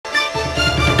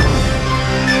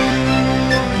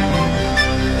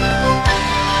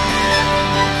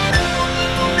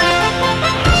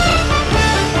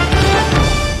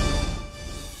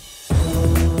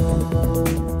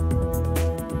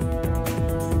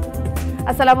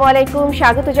আসসালামু আলাইকুম,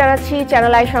 স্বাগত জানাচ্ছি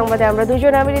চ্যানেল আই সংবাদে। আমরা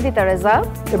দুজন, আমি রিদিতা রেজা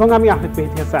এবং আমি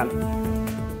আহমেদ হাসান।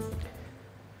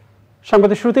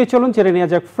 সংবাদের শুরুতেই চলুন জেনে নেওয়া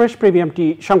যাক ফ্রেশ প্রিমিয়ামটি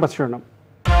সংবাদ শিরোনাম।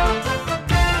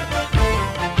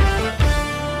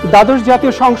 দ্বাদশ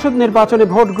জাতীয় সংসদ নির্বাচনে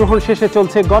ভোট গ্রহণ শেষে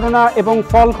চলছে গণনা এবং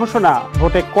ফল ঘোষণা।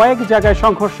 ভোটে কয়েক জায়গায়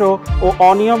সংঘর্ষ ও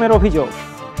অনিয়মের অভিযোগ।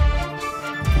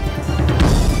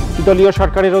 দলীয়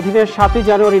সরকারের অধীনে 7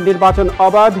 জানুয়ারি নির্বাচন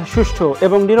অবাধ, সুষ্ঠু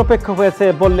এবং নিরপেক্ষ হয়েছে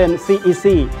বললেন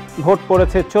সিইসি। ভোট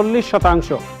পড়েছে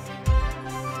 40%।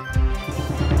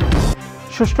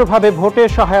 সুষ্ঠুভাবে ভোটের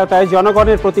সহায়তায়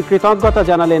জনগণের প্রতি কৃতজ্ঞতা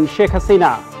জানালেন শেখ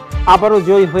হাসিনা। আবারও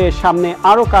জয়ী হয়ে সামনে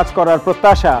আরও কাজ করার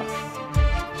প্রত্যাশা।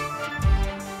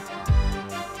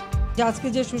 আজকে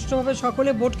যে সুষ্ঠুভাবে সকলে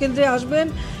ভোট কেন্দ্রে আসবেন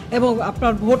এবং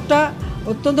আপনার ভোটটা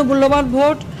অত্যন্ত মূল্যবান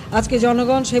ভোট, আজকে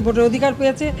জনগণ সেই ভোটের অধিকার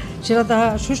পেয়েছে, সেটা তারা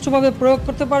সুষ্ঠুভাবে প্রয়োগ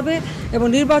করতে পারবে এবং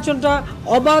নির্বাচনটা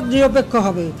অবাধ নিরপেক্ষ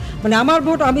হবে। মানে আমার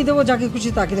ভোট আমি দেবো, যাকে খুশি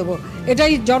তাকে দেবো,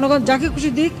 এটাই জনগণ যাকে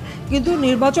খুশি দিক, কিন্তু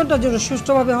নির্বাচনটা যেন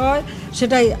সুষ্ঠুভাবে হয়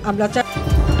সেটাই আমরা চাই।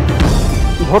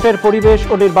 ভোটের পরিবেশ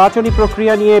ও নির্বাচনী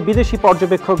প্রক্রিয়া নিয়ে বিদেশি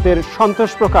পর্যবেক্ষকদের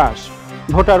সন্তোষ প্রকাশ।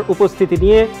 ভোটার উপস্থিতি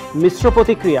নিয়ে মিশ্র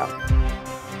প্রতিক্রিয়া।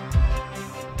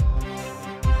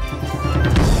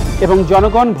 এবং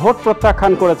জনগণ ভোট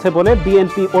প্রত্যাখ্যান করেছে বলে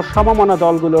বিএনপি ও সমমনা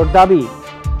দলগুলোর দাবি।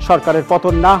 সরকারের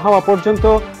পতন না হওয়া পর্যন্ত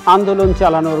আন্দোলন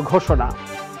চালানোর ঘোষণা।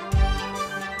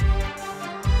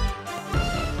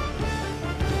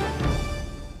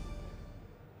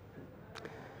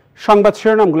 সংবাদ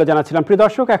শিরোনামগুলো জানাচ্ছিলাম। প্রিয়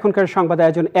দর্শক, এখনকার সংবাদ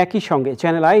আয়োজন একই সঙ্গে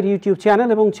চ্যানেল আইয়ের ইউটিউব চ্যানেল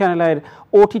এবং চ্যানেল আইয়ের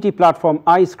ওটিটি প্ল্যাটফর্ম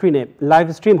আই স্ক্রিনে লাইভ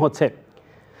স্ট্রিম হচ্ছে।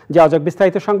 যাওয়া যাক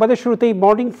বিস্তারিত সংবাদের শুরুতেই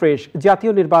মর্নিং ফ্রেশ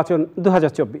জাতীয় নির্বাচন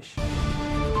 2024।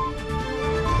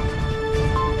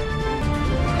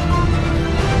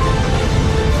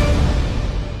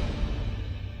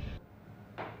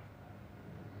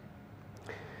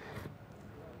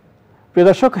 প্রিয়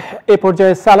দর্শক, এ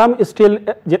পর্যায়ে সালাম স্টিল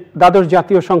দ্বাদশ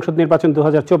জাতীয় সংসদ নির্বাচন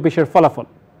 2024-এর ফলাফল।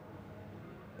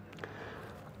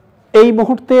 এই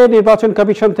মুহূর্তে নির্বাচন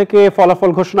কমিশন থেকে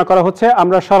ফলাফল ঘোষণা করা হচ্ছে।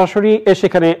 আমরা সরাসরি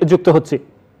সেখানে যুক্ত হচ্ছি।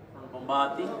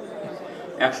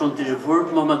 129 ভোট।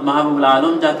 মোহাম্মদ মাহবুবুল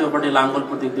আলম জাতীয় পার্টি লাঙ্গল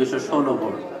প্রতীক 216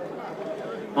 ভোট।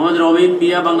 মোহাম্মদ রবিন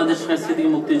মিয়া বাংলাদেশ সাংস্কৃতিক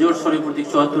মুক্তিজোট শরীফ প্রতীক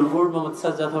 74 ভোট। মোহাম্মদ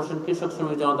সাজ্জাদ হোসেন কৃষক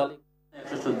শ্রমিক জনতা লীগ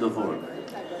 114 ভোট।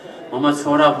 মোহাম্মদ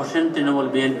সোহরাব হোসেন তৃণমূল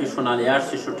বিএনপি সোনালী আর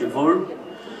 66 ভোট।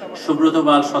 সুব্রত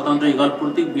পাল স্বতন্ত্র ইগল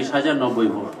প্রতীক 20,090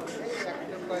 ভোট।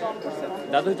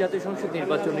 দ্বাদশ জাতীয় সংসদ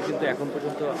নির্বাচনে কিন্তু এখন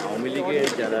পর্যন্ত আওয়ামী লীগের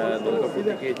যারা নৌকা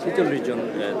প্রতীকে 46 জন,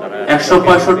 তারা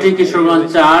 165, কিশোরগঞ্জ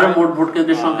 4, মোট ভোট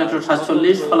কেন্দ্রের সংখ্যা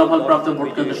 147, ফলাফল প্রাপ্ত ভোট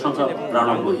কেন্দ্রের সংখ্যা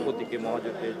 92।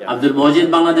 আব্দুল মজিদ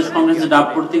বাংলাদেশ কংগ্রেসের ডাব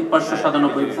প্রতীক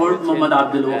 597 ভোট। মোহাম্মদ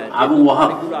আবু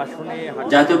ওয়াহাব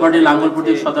জাতীয় পার্টি লাঙ্গল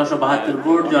প্রতীক 1772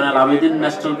 vote. Joynal Abedin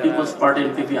national people's party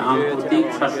NPP আম প্রতীক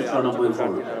 794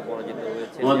 ভোট।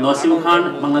 মোহাম্মদ নসিম খান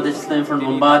বাংলাদেশ ইসলামী ফ্রন্ট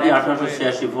মোমবাতি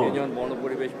 1886 ভোট।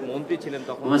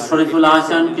 মোহাম্মদ শরীফুল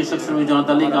হাসান কৃষক শ্রমিক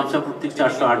জনতা লীগ গামছা প্রতীক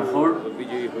 408 ভোট।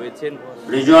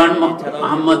 রিজওয়ান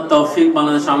আহমদ তৌফিক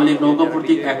বাংলাদেশ আওয়ামী লীগ নৌকা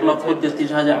প্রতীক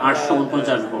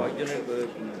 1,33,849 ভোট।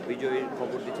 বিজয়ীর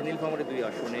খবর দিচ্ছেন নীলফামারী 2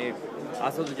 আসনে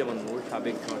আসাদুজ্জামান নূর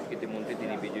সাবেক সংস্কৃতি মন্ত্রী,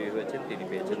 তিনি বিজয়ী হয়েছেন। তিনি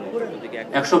পেয়েছেন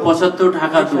 175,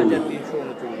 ঢাকা 2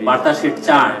 বার্তা সিট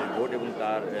 4 ভোট এবং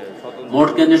তার মোট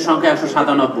কেন্দ্রের সংখ্যা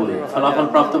 197, ফলাফল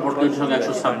প্রাপ্ত ভোট কেন্দ্রের সংখ্যা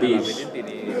 126।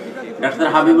 ডাক্তার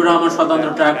হাবিবুর রহমান স্বতন্ত্র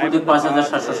ট্রাক প্রতীক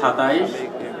 5,727।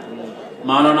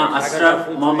 মাওলানা আশরাফ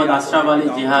মোহাম্মদ আশরাফ আলী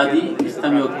জিহাদি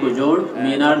ইসলামী ঐক্য জোট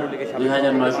মিনার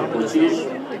 2,925।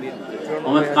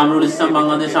 মোহাম্মদ কামরুল ইসলাম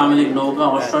বাংলাদেশ আওয়ামী লীগ নৌকা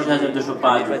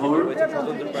 88,205 ভোট।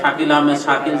 শাকিল আহমেদ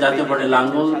শাকিল জাতীয় পার্টি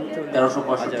লাঙ্গল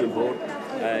 1,365 ভোট।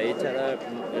 এছাড়া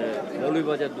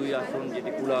মৌলভীবাজার 2 আসন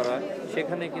যেটি কুলারা,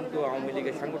 সেখানে কিন্তু আওয়ামী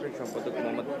লীগের সাংগঠনিক সম্পাদক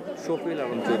মোহাম্মদ শফিউল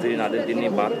আলম চৌধুরী নাদের তিনি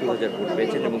 72,000 ভোট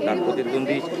পেয়েছেন এবং তার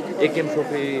প্রতিদ্বন্দ্বী একেএম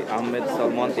শফি আহমেদ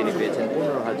সলমান তিনি পেয়েছেন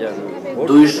 15,000 ভোট।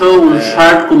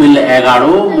 259, কুমিল্লা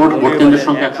 11, মোট ভোট কেন্দ্রের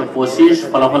সংখ্যা 125,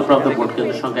 ফলাফল প্রাপ্ত ভোট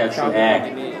কেন্দ্রের সংখ্যা 101।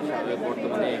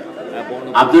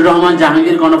 আব্দুর রহমান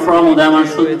জাহাঙ্গীর গণফোরাম উদয়মান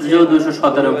সূর্য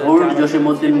 217 vote.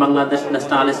 Jasimuddin Bangladesh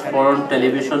nationalist front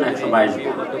television 122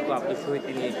 vote.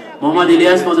 Mohammad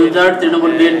Ilias Majumdar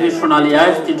Trinamool BNP সোনালী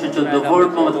আজ 314 ভোট।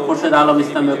 মোহাম্মদ খোরশেদ আলম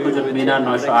ইসলামী ঐক্যজোট মিনার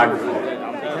 908 ভোট।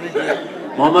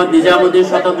 মোহাম্মদ নিজামুদ্দিন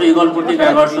স্বতন্ত্র ইগল প্রতীক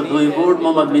 1102 ভোট।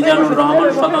 মোহাম্মদ মিজানুর রহমান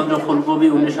স্বতন্ত্র ফুলকপি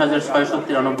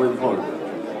 19,693 ভোট।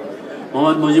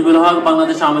 মোহাম্মদ মুজিবুল হক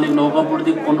বাংলাদেশ আওয়ামী লীগ নৌকা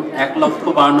প্রতীক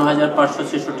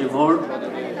 1,52,566 ভোট।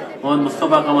 মোহাম্মদ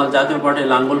মুস্তফা কামাল জাতীয় পার্টি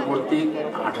লাঙ্গল প্রতীক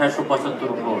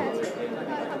 1875 ভোট।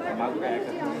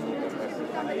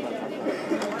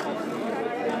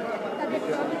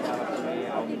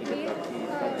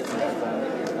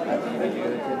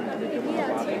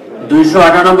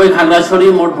 298 খাগড়াছড়ি,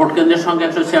 মোট ভোট কেন্দ্রের সংখ্যা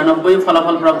 196,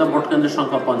 ফলাফল প্রাপ্ত ভোট কেন্দ্রের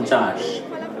সংখ্যা 50।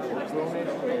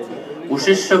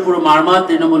 উশিষ্যপুর মারমা,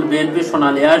 তৃণমূল বিএনপি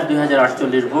সোনালিয়াস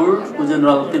 2048 ভোট। কুজেন্দ্র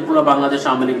ত্রিপুরা বাংলাদেশ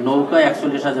আওয়ামী লীগ নৌকা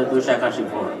 41,281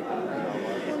 ভোট।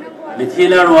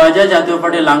 মিথিলার ওয়াজা, জাতীয়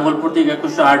পার্টি লাঙ্গল প্রতীক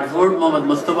 2108 vote. Mohammad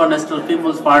Mustafa, national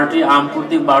people's party আম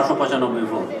প্রতীক 1295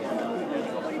 ভোট।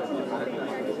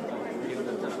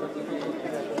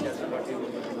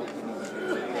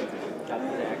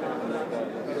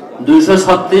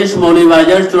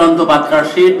 মৌলভীবাজার চূড়ান্ত পাতকার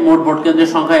সিট, মোট ভোট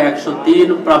কেন্দ্রের সংখ্যা 103,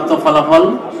 প্রাপ্ত ফলাফল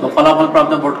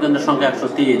প্রাপ্ত ভোট কেন্দ্রের সংখ্যা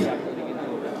 103।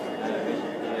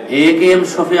 AKM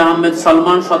শফি আহমেদ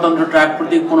সলমান, স্বতন্ত্র ট্র্যাক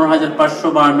প্রতীক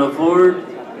 15,552 ভোট।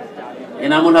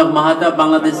 এনামুল হক মাহাতাব,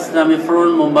 বাংলাদেশ ইসলামী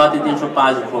ফ্রন্ট মোমবাতি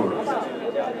 305 vote.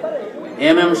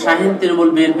 MM Shahin, Trinamool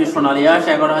BNP সোনালিয়াস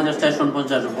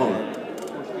 11,449 vote.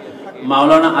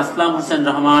 মাওলানা আসলাম হোসেন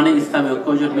রহমানী, ইসলামী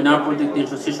ঐক্যজোট মিনার প্রতীক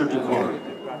 366 ভোট।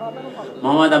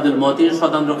 মোহাম্মদ আব্দুল মতিন,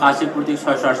 স্বতন্ত্র কাশি প্রতীক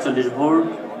 648 ভোট।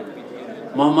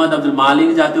 মোহাম্মদ আব্দুল মালিক,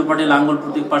 জাতীয় পার্টি লাঙ্গল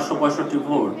প্রতীক 565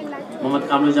 ভোট। মোহাম্মদ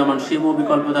কামরুজ্জামান শিমু,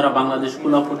 বিকল্পধারা বাংলাদেশ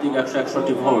কুলা প্রতীক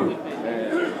 161 ভোট।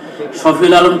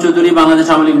 শফিউল আলম চৌধুরী, বাংলাদেশ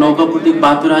আওয়ামী লীগ নৌকা প্রতীক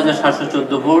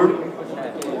 72,714 ভোট।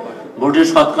 ভোটের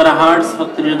শতকরা হার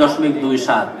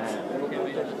 36.27।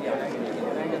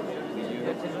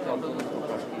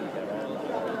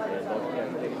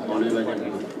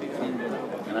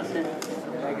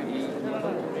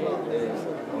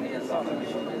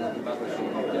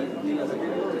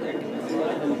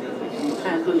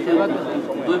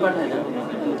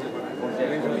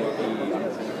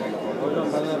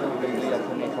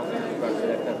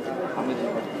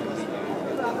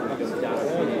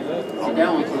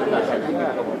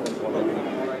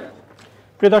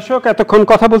 প্রিয় দর্শক, এতক্ষণ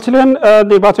কথা বলছিলেন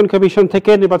নির্বাচন কমিশন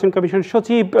থেকে নির্বাচন কমিশন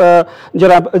সচিব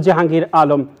জনাব জাহাঙ্গীর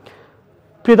আলম।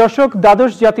 প্রিয় দর্শক,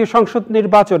 দ্বাদশ জাতীয় সংসদ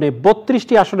নির্বাচনে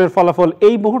 32টি আসনের ফলাফল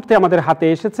এই মুহূর্তে আমাদের হাতে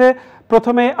এসেছে।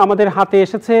 প্রথমে আমাদের হাতে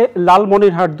এসেছে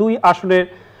লালমনিরহাট 2 আসনের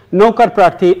নৌকার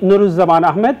প্রার্থী নুরুজ্জামান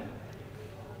আহমেদ।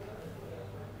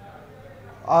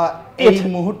 এই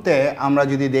মুহূর্তে আমরা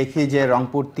যদি দেখি যে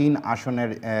রংপুর 3 আসনের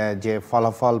যে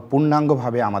ফলাফল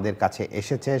পূর্ণাঙ্গভাবে আমাদের কাছে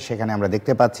এসেছে, সেখানে আমরা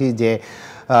দেখতে পাচ্ছি যে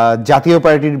জাতীয়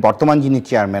পার্টির বর্তমান যিনি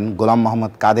চেয়ারম্যান গোলাম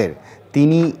মোহাম্মদ কাদের,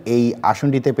 তিনি এই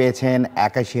আসনটিতে পেয়েছেন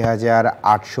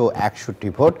 81,861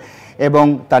 ভোট এবং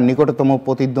তার নিকটতম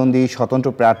প্রতিদ্বন্দ্বী স্বতন্ত্র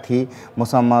প্রার্থী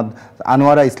মোসাম্মদ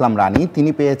আনোয়ারা ইসলাম রানী,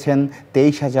 তিনি পেয়েছেন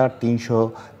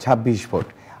 23,326 ভোট।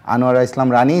 আনোয়ারা ইসলাম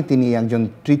রানী তিনি একজন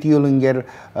তৃতীয়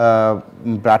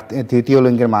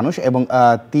লিঙ্গের মানুষ এবং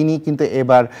তিনি কিন্তু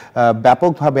এবার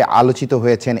ব্যাপকভাবে আলোচিত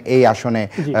হয়েছেন এই আসনে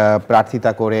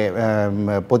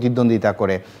প্রতিদ্বন্দ্বিতা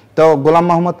করে। তো গোলাম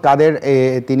মোহাম্মদ কাদের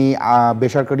তিনি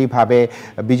বেসরকারিভাবে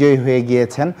বিজয়ী হয়ে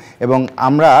গিয়েছেন এবং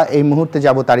আমরা এই মুহূর্তে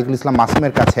যাব তারিকুল ইসলাম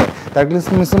মাসুমের কাছে। তারিকুল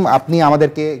ইসলাম মাসুম, আপনি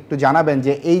আমাদেরকে একটু জানাবেন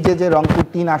যে এই যে রংপুর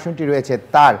 3 আসনটি রয়েছে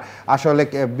তার আসলে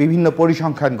বিভিন্ন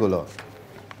পরিসংখ্যানগুলো।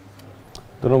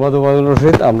 ধন্যবাদ ওবায়দুল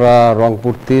রশিদ। আমরা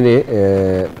রংপুর 3-এ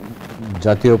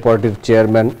জাতীয় পার্টির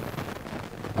চেয়ারম্যান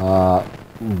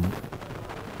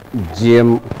GM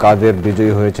কাদের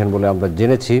বিজয়ী হয়েছেন বলে আমরা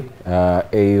জেনেছি।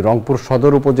 এই রংপুর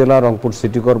সদর উপজেলা, রংপুর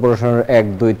সিটি কর্পোরেশনের 1,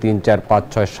 2, 3, 4, 5,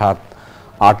 6, 7,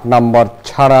 8 নম্বর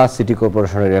ছাড়া সিটি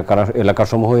কর্পোরেশনের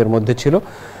এলাকাসমূহ এর মধ্যে ছিল।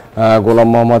 গোলাম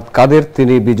মোহাম্মদ কাদের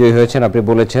তিনি বিজয়ী হয়েছেন। আপনি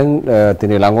বলেছেন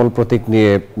তিনি লাঙ্গল প্রতীক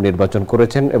নিয়ে নির্বাচন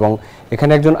করেছেন এবং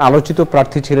এখানে একজন আলোচিত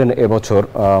প্রার্থী ছিলেন এবছর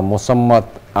মোসাম্মদ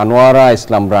আনোয়ারা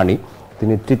ইসলাম রানী।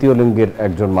 তিনি তৃতীয় লিঙ্গের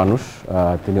একজন মানুষ।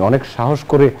 তিনি অনেক সাহস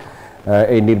করে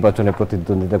এই নির্বাচনে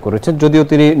প্রতিদ্বন্দ্বিতা করেছেন, যদিও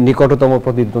তিনি নিকটতম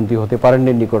প্রতিদ্বন্দ্বী হতে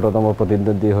পারেননি। নিকটতম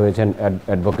প্রতিদ্বন্দ্বী হয়েছেন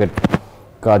অ্যাডভোকেট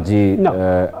কাজী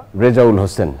রেজাউল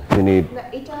হোসেন। তিনি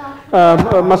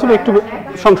মাসুল একটু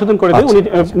সংশোধন করে দেন, উনি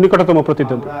নিকটতম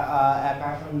প্রতিদ্বন্দ্বী।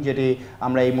 যেটি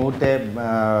আমরা এই মুহূর্তে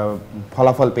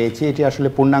ফলাফল পেয়েছি এটি আসলে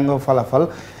পূর্ণাঙ্গ ফলাফল।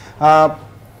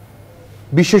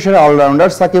 বিশ্বসেরা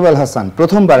অলরাউন্ডার সাকিব আল হাসান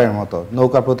প্রথমবারের মতো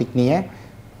নৌকা প্রতীক নিয়ে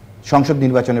সংসদ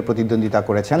নির্বাচনে প্রতিদ্বন্দ্বিতা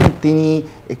করেছেন। তিনি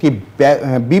একটি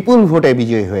বিপুল ভোটে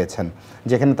বিজয়ী হয়েছেন,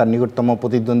 যেখানে তার নিকটতম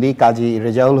প্রতিদ্বন্দ্বী কাজী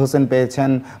রেজাউল হোসেন পেয়েছেন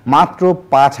মাত্র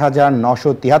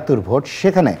 5,973 ভোট।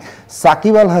 সেখানে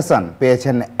সাকিব আল হাসান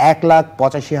পেয়েছেন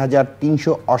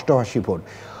 1,85,388 ভোট।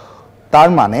 তার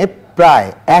মানে প্রায়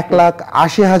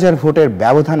 1,80,000 ভোটের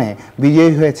ব্যবধানে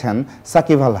বিজয়ী হয়েছেন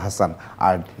সাকিব আল হাসান।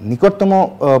 আর নিকটতম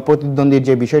প্রতিদ্বন্দ্বীর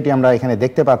যে বিষয়টি আমরা এখানে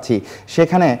দেখতে পাচ্ছি,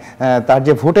 সেখানে তার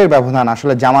যে ভোটের ব্যবধান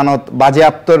আসলে জামানত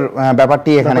বাজেয়াপ্তর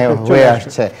ব্যাপারটি এখানে হয়ে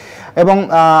আসছে। এবং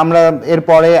আমরা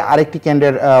এরপরে আরেকটি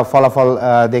কেন্দ্রের ফলাফল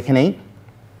দেখে নেই।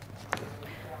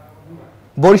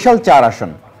 বরিশাল 4 আসন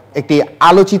একটি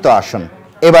আলোচিত আসন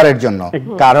এবারের জন্য,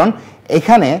 কারণ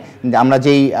এখানে আমরা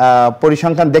যেই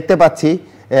পরিসংখ্যান দেখতে পাচ্ছি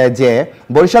যে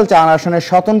বরিশাল 4 আসনের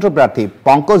স্বতন্ত্র প্রার্থী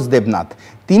পঙ্কজ দেবনাথ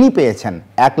তিনি পেয়েছেন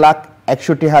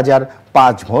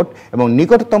 1,61,005 ভোট এবং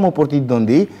নিকটতম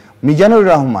প্রতিদ্বন্দ্বী মিজানুর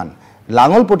রহমান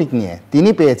লাঙ্গলপটিক নিয়ে তিনি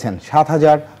পেয়েছেন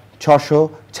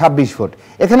 7,626 ভোট।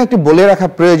 এখানে একটি বলে রাখা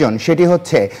প্রয়োজন, সেটি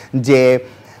হচ্ছে যে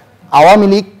আওয়ামী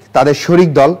লীগ তাদের শরিক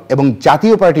দল এবং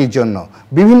জাতীয় পার্টির জন্য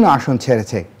বিভিন্ন আসন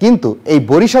ছেড়েছে, কিন্তু এই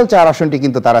বরিশাল 4 আসনটি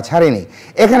কিন্তু তারা ছাড়েনি।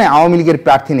 এখানে আওয়ামী লীগের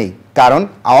প্রার্থী নেই, কারণ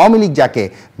আওয়ামী লীগ যাকে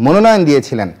মনোনয়ন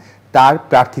দিয়েছিলেন তার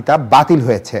প্রার্থিতা বাতিল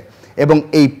হয়েছে এবং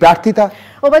এই প্রার্থিতা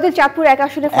চাঁদপুর 1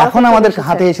 আসনে এখন আমাদের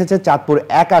হাতে এসেছে চাঁদপুর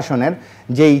 1 আসনের।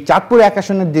 যেই চাঁদপুর 1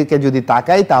 আসনের দিকে যদি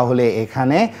তাকাই তাহলে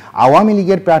এখানে আওয়ামী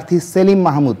লীগের প্রার্থী সেলিম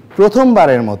মাহমুদ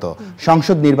প্রথমবারের মতো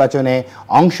সংসদ নির্বাচনে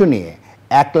অংশ নিয়ে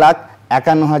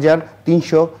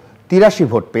 1,51,383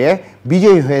 ভোট পেয়ে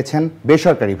বিজয়ী হয়েছেন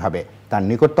বেসরকারিভাবে। তার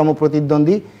নিকটতম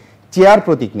প্রতিদ্বন্দ্বী চেয়ার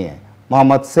প্রতীক নিয়ে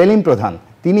মোহাম্মদ সেলিম প্রধান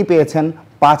তিনি পেয়েছেন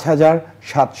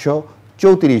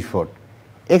 5,734 ভোট।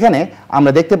 এখানে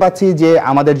আমরা দেখতে পাচ্ছি যে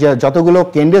আমাদের যে যতগুলো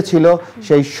কেন্দ্র ছিল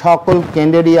সেই সকল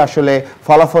কেন্দ্রেরই আসলে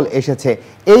ফলাফল এসেছে।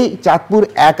 এই চাঁদপুর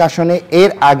 1 আসনে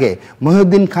এর আগে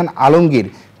মহিউদ্দিন খান আলমগীর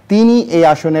তিনি এই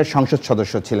আসনের সংসদ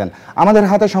সদস্য ছিলেন। আমাদের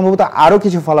হাতে সম্ভবত আরও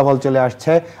কিছু ফলাফল চলে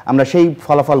আসছে, আমরা সেই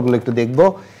ফলাফলগুলো একটু দেখব।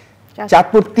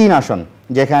 চাঁদপুর 3 আসন,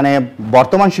 যেখানে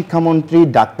বর্তমান শিক্ষামন্ত্রী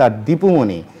ডাক্তার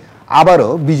দীপুমণি আবারও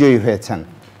বিজয়ী হয়েছেন।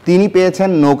 তিনি পেয়েছেন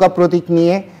নৌকা প্রতীক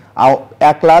নিয়ে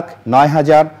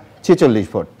 1,09,046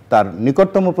 ভোট। তার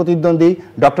নিকটতম প্রতিদ্বন্দ্বী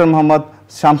ডক্টর মোহাম্মদ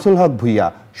শামসুল হক ভুইয়া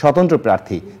স্বতন্ত্র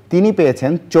প্রার্থী, তিনি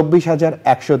পেয়েছেন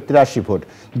 24,183 ভোট।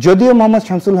 যদিও মোহাম্মদ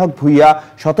শামসুল হক ভুইয়া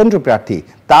স্বতন্ত্র প্রার্থী,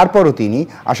 তারপরও তিনি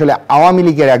আসলে আওয়ামী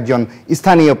লীগের একজন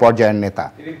স্থানীয় পর্যায়ের নেতা।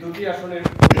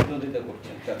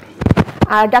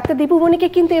 আর ডাক্তার দীপুমণিকে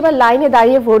কিন্তু এবার লাইনে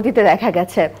দাঁড়িয়ে ভোট দিতে দেখা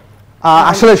গেছে।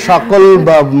 আসলে সকল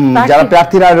যারা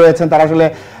প্রার্থীরা রয়েছেন তারা আসলে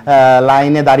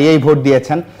লাইনে দাঁড়িয়েই ভোট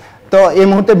দিয়েছেন। তো এই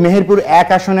মুহূর্তে মেহেরপুর 1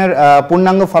 আসনের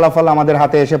পূর্ণাঙ্গ ফলাফল আমাদের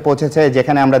হাতে এসে পৌঁছেছে,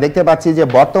 যেখানে আমরা দেখতে পাচ্ছি যে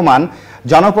বর্তমান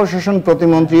জনপ্রশাসন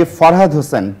প্রতিমন্ত্রী ফরহাদ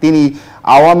হোসেন তিনি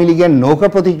আওয়ামী লীগের নৌকা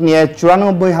প্রতীক নিয়ে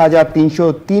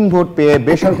 94,303 ভোট পেয়ে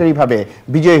বেসরকারিভাবে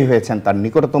বিজয়ী হয়েছেন। তার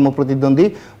নিকটতম প্রতিদ্বন্দ্বী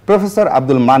প্রফেসর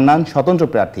আব্দুল মান্নান স্বতন্ত্র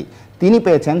প্রার্থী, তিনি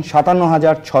পেয়েছেন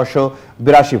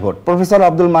 57,682 ভোট। প্রফেসর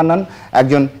আব্দুল মান্নান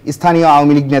একজন স্থানীয়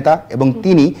আওয়ামী লীগ নেতা এবং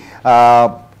তিনি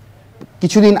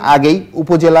কিছুদিন আগেই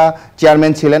উপজেলা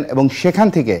চেয়ারম্যান ছিলেন এবং সেখান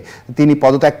থেকে তিনি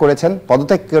পদত্যাগ করেছেন।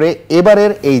 পদত্যাগ করে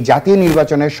এবারের এই জাতীয়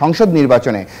নির্বাচনে সংসদ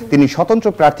নির্বাচনে তিনি স্বতন্ত্র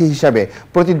প্রার্থী হিসাবে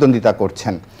প্রতিদ্বন্দ্বিতা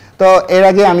করছেন। তো এর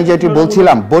আগে আমি যেটি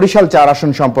বলছিলাম বরিশাল 4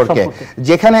 আসন সম্পর্কে,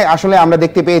 যেখানে আসলে আমরা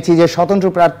দেখতে পেয়েছি যে স্বতন্ত্র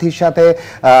প্রার্থীর সাথে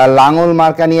লাঙ্গল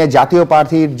মার্কা নিয়ে জাতীয়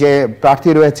পার্টির যে প্রার্থী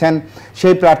রয়েছেন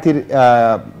সেই প্রার্থীর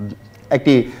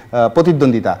একটি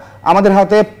প্রতিদ্বন্দ্বিতা। আমাদের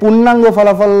হাতে পূর্ণাঙ্গ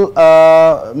ফলাফল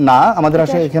না, আমাদের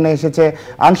আসলে এখানে এসেছে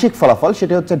আংশিক ফলাফল,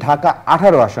 সেটি হচ্ছে ঢাকা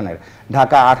 18 আসনের।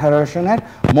 ঢাকা 18 আসনের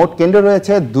মোট কেন্দ্র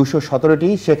রয়েছে 217টি,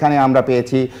 সেখানে আমরা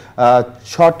পেয়েছি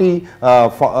 6টি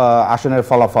আসনের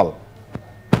ফলাফল।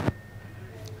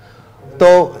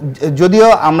 তো যদিও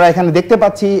আমরা এখানে দেখতে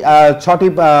পাচ্ছি 6টি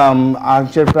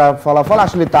অংশের ফলাফল,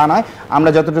 আসলে তা নয়। আমরা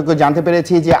যতটুকু জানতে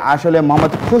পেরেছি যে আসলে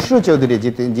মোহাম্মদ খুসরু চৌধুরী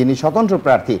যিনি স্বতন্ত্র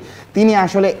প্রার্থী তিনি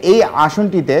আসলে এই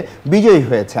আসনটিতে বিজয়ী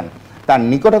হয়েছেন। তার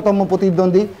নিকটতম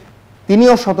প্রতিদ্বন্দ্বী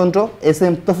তিনিও স্বতন্ত্র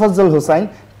এস.এম. তোফাজ্জল হোসাইন,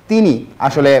 তিনি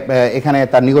আসলে এখানে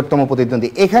তার নিকটতম প্রতিদ্বন্দ্বী।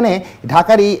 এখানে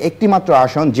ঢাকারই একটি মাত্র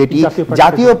আসন যেটি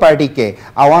জাতীয় পার্টিকে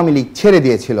আওয়ামী লীগ ছেড়ে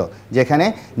দিয়েছিল, যেখানে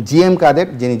জি.এম. কাদের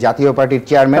যিনি জাতীয় পার্টির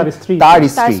চেয়ারম্যান তার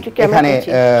স্ত্রী এখানে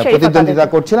প্রতিদ্বন্দ্বিতা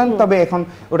করছিলেন। তবে এখন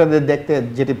ওটাদের দেখতে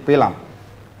যেটি পেলাম।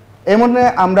 এর মধ্যে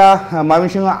আমরা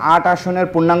ময়মনসিংহ 8 আসনের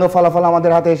পূর্ণাঙ্গ ফলাফল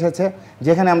আমাদের হাতে এসেছে,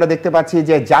 যেখানে আমরা দেখতে পাচ্ছি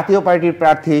যে জাতীয় পার্টির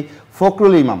প্রার্থী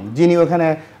ফখরুল ইমাম যিনি ওখানে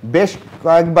বেশ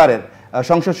কয়েকবারের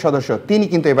সংসদ সদস্য, তিনি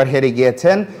কিন্তু এবার হেরে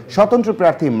গিয়েছেন স্বতন্ত্র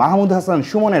প্রার্থী মাহমুদ হাসান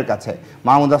সুমনের কাছে।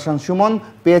 মাহমুদ হাসান সুমন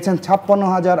পেয়েছেন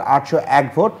 56,801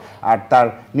 ভোট আর তার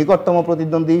নিকটতম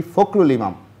প্রতিদ্বন্দ্বী ফখরুল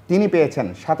ইমাম তিনি পেয়েছেন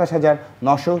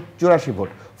 27,984 ভোট।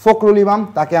 ফখরুল ইমাম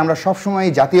তাকে আমরা সবসময়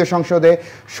জাতীয় সংসদে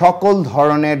সকল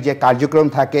ধরনের যে কার্যক্রম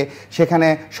থাকে সেখানে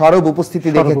সরব উপস্থিতি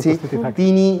দেখেছি।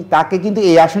 তাকে কিন্তু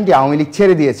এই আসনটি আওয়ামী লীগ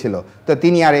ছেড়ে দিয়েছিল, তো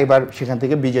তিনি আর এবার সেখান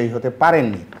থেকে বিজয়ী হতে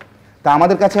পারেননি। তা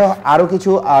আমাদের কাছে আরও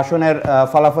কিছু আসনের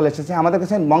ফলাফল এসেছে। আমাদের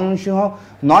কাছে ময়মনসিংহ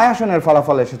 9 আসনের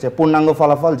ফলাফল এসেছে, পূর্ণাঙ্গ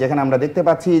ফলাফল, যেখানে আমরা দেখতে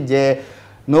পাচ্ছি যে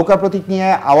নৌকা প্রতীক নিয়ে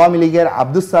আওয়ামী লীগের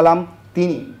আব্দুস সালাম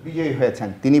তিনি বিজয়ী হয়েছেন।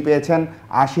 তিনি পেয়েছেন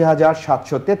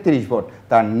 80,733 ভোট।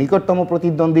 তার নিকটতম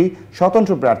প্রতিদ্বন্দ্বী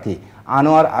স্বতন্ত্র প্রার্থী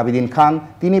আনোয়ার আবিদিন খান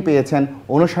তিনি পেয়েছেন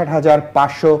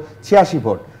 59,586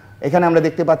 ভোট। এখানে আমরা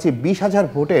দেখতে পাচ্ছি 20,000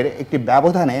 ভোটের একটি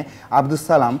ব্যবধানে আব্দুস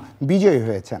সালাম বিজয়ী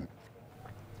হয়েছেন।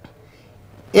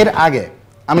 এর আগে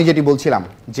আমি যেটি বলছিলাম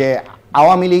যে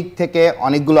আওয়ামী লীগ থেকে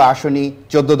অনেকগুলো আসনই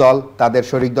 14 দল তাদের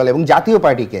শরিক দল এবং জাতীয়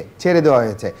পার্টিকে ছেড়ে দেওয়া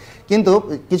হয়েছে। কিন্তু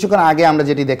কিছুক্ষণ আগে আমরা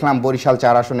যেটি দেখলাম বরিশাল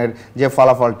 4 আসনের যে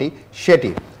ফলাফলটি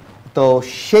সেটি, তো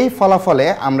সেই ফলাফলে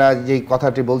আমরা যে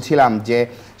কথাটি বলছিলাম যে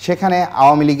সেখানে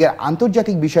আওয়ামী লীগের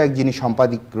আন্তর্জাতিক বিষয়ক যিনি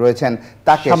সম্পাদক রয়েছেন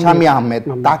তাকে শামী আহমেদ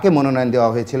তাকে মনোনয়ন দেওয়া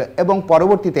হয়েছিল এবং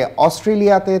পরবর্তীতে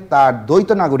অস্ট্রেলিয়াতে তার দ্বৈত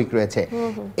নাগরিক রয়েছে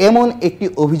এমন একটি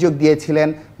অভিযোগ দিয়েছিলেন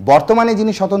বর্তমানে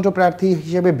যিনি স্বতন্ত্র প্রার্থী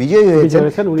হিসেবে বিজয়ী হয়েছেন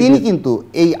তিনি কিন্তু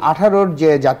এই 18-র যে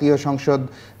জাতীয় সংসদ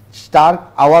স্টার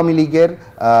আওয়ামী লীগের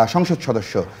সংসদ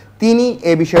সদস্য, তিনি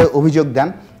এ বিষয়ে অভিযোগ দেন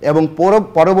এবং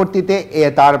পরবর্তীতে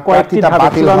তার প্রার্থিতা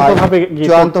বাতিল হয়,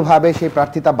 চূড়ান্তভাবে সেই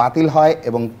প্রার্থিতা বাতিল হয়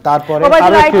এবং তারপরে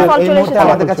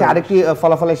আমাদের কাছে আরেকটি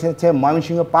ফলাফল এসেছে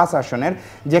ময়মনসিংহ 5 আসনের,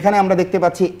 যেখানে আমরা দেখতে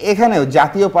পাচ্ছি এখানেও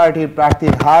জাতীয় পার্টির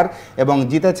প্রার্থীর হার এবং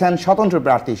জিতেছেন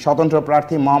স্বতন্ত্র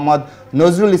প্রার্থী মোহাম্মদ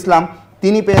নজরুল ইসলাম,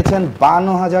 তিনি পেয়েছেন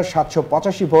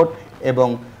 52,785 ভোট এবং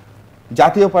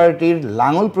জাতীয় পার্টির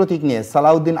লাঙল প্রতীক নিয়ে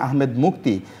সালাউদ্দিন আহমেদ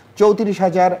মুক্তি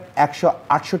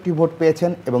 34,168 ভোট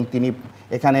পেয়েছেন এবং তিনি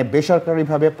এখানে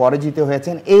বেসরকারিভাবে পরাজিত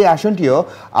হয়েছেন। এই আসনটিও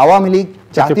আওয়ামী লীগ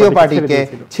জাতীয় পার্টিকে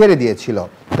ছেড়ে দিয়েছিল।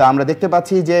 তো আমরা দেখতে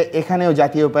পাচ্ছি যে এখানেও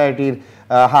জাতীয় পার্টির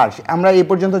হার, আমরা এই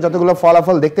পর্যন্ত যতগুলো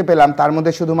ফলাফল দেখতে পেলাম তার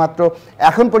মধ্যে শুধুমাত্র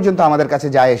এখন পর্যন্ত আমাদের কাছে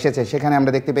যা এসেছে সেখানে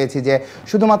আমরা দেখতে পেয়েছি যে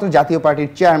শুধুমাত্র জাতীয়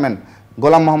পার্টির চেয়ারম্যান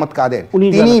গোলাম মোহাম্মদ কাদের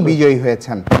তিনি বিজয়ী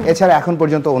হয়েছেন। এছাড়া এখন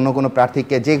পর্যন্ত অন্য কোনো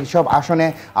প্রার্থীকে যে সব আসনে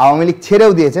আওয়ামী লীগ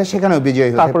ছেড়েও দিয়েছে সেখানেও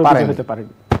বিজয়ী হতে পারেন।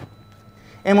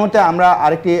 এই মুহূর্তে আমরা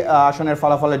আরেকটি আসনের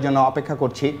ফলাফলের জন্য অপেক্ষা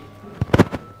করছি।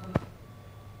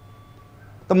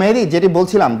 তো মেহেদী, যেটি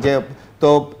বলছিলাম যে তো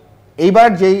এইবার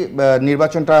যেই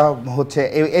নির্বাচনটা হচ্ছে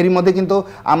এরই মধ্যে কিন্তু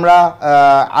আমরা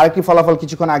আরেকটি ফলাফল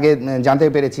কিছুক্ষণ আগে জানতে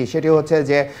পেরেছি, সেটি হচ্ছে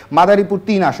যে মাদারীপুর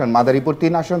 3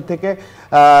 আসন থেকে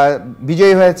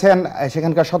বিজয়ী হয়েছেন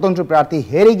সেখানকার স্বতন্ত্র প্রার্থী,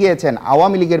 হেরে গিয়েছেন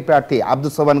আওয়ামী লীগের প্রার্থী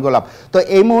আব্দুস সোবহান গোলাপ। তো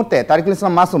এই মুহূর্তে তারিকুল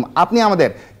ইসলাম মাসুম, আপনি আমাদের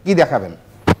কি দেখাবেন?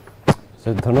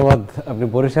 ধন্যবাদ। আপনি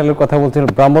বরিশালের কথা বলছিলেন,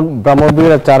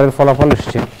 ব্রাহ্মণবাড়িয়া 4-এর ফলাফল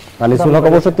এসেছে। আনিসুল হক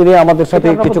অবশ্য তিনি আমাদের সাথে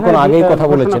কিছুক্ষণ আগেই কথা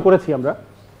বলেছেন। আমরা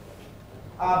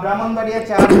ব্রাহ্মণবাড়িয়া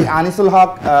 4 আনিসুল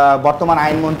হক বর্তমান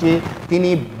আইনমন্ত্রী, তিনি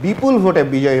বিপুল ভোটে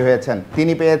বিজয়ী হয়েছেন,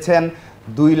 তিনি পেয়েছেন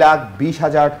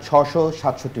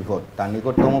 2,20,667 ভোট। তার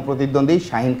নিকটতম প্রতিদ্বন্দ্বী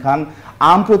শাহিন খান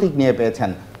আম প্রতীক নিয়ে পেয়েছেন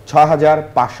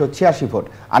 6,586 ভোট।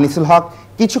 আনিসুল হক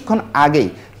কিছুক্ষণ আগেই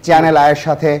চ্যানেল আয়ের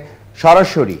সাথে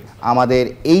সরাসরি আমাদের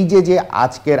এই যে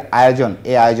আজকের আয়োজন,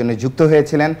 এই আয়োজনে যুক্ত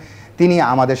হয়েছিলেন, তিনি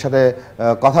আমাদের সাথে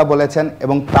কথা বলেছেন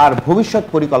এবং তার ভবিষ্যৎ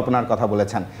পরিকল্পনার কথা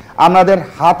বলেছেন। আমাদের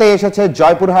হাতে এসেছে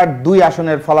জয়পুরহাট 2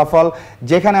 আসনের ফলাফল,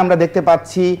 যেখানে আমরা দেখতে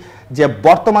পাচ্ছি যে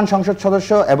বর্তমান সংসদ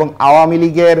সদস্য এবং আওয়ামী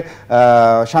লীগের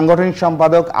সাংগঠনিক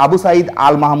সম্পাদক আবু সাইদ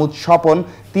আল মাহমুদ স্বপন,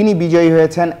 তিনি বিজয়ী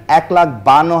হয়েছেন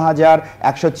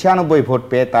 1,52,196 ভোট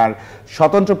পেয়ে। তার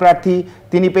স্বতন্ত্র প্রার্থী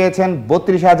তিনি পেয়েছেন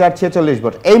 32,046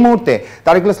 ভোট। এই মুহূর্তে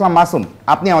তারিকুল ইসলাম মাসুম,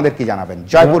 আপনি আমাদের কি জানাবেন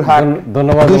জয়পুরহাট?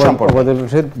 ধন্যবাদ।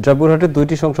 জয়পুরহাটের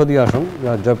 2টি সংসদীয় আসন,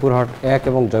 জয়পুরহাট 1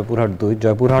 এবং জয়পুরহাট 2।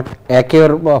 জয়পুরহাট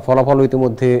 1-এর ফলাফল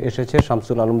ইতিমধ্যে এসেছে।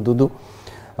 শামসুল আলম দুদু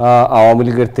আওয়ামী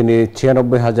লীগের তিনি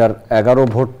 96,011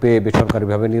 ভোট পেয়ে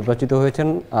বেসরকারিভাবে নির্বাচিত হয়েছেন।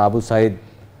 আবু সাইদ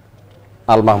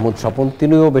আল মাহমুদ স্বপন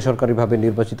তিনিও বেসরকারিভাবে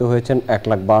নির্বাচিত হয়েছেন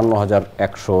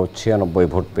 1,52,196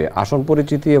 ভোট পেয়ে। আসন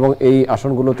পরিচিতি এবং এই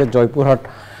আসনগুলোতে জয়পুরহাট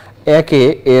 1-এ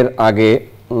এর আগে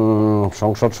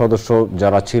সংসদ সদস্য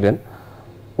যারা ছিলেন,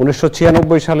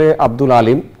 1996 সালে আব্দুল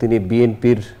আলিম, তিনি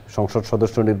বিএনপির সংসদ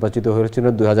সদস্য নির্বাচিত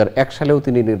হয়েছিলেন। 2001 সালেও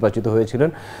তিনি নির্বাচিত হয়েছিলেন।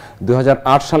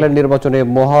 2008 সালের নির্বাচনে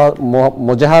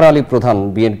মোজাহার আলী প্রধান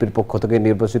বিএনপির পক্ষ থেকে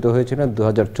নির্বাচিত হয়েছিলেন।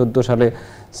 2014 সালে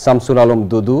শামসুল আলম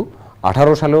দুদু,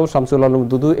 18 সালেও শামসুল আলম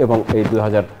দুদু এবং এই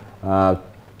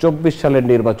 2024 সালের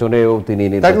নির্বাচনেও তিনি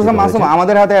নির্বাচিত হয়েছেন।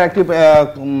 আমাদের হাতে একটি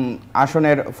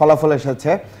আসনের ফলাফল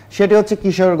এসেছে, সেটি হচ্ছে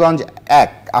কিশোরগঞ্জ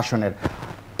 1 আসনের।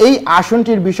 এই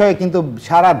আসনটির বিষয়ে কিন্তু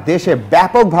সারা দেশে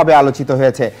ব্যাপকভাবে আলোচিত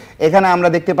হয়েছে। এখানে আমরা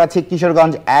দেখতে পাচ্ছি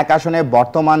কিশোরগঞ্জ 1 আসনে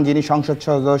বর্তমান যিনি সংসদ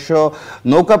সদস্য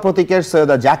নৌকা প্রতীকের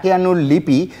সৈয়দা জাকিয়ানুর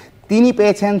লিপি, তিনি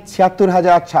পেয়েছেন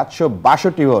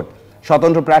 76,762 ভোট।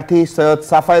 স্বতন্ত্র প্রার্থী সৈয়দ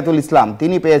সাফায়েতুল ইসলাম,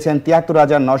 তিনি পেয়েছেন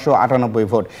 73,998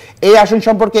 ভোট। এই আসন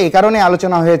সম্পর্কে এই কারণে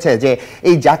আলোচনা হয়েছে যে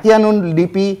এই জাকিয়ানুর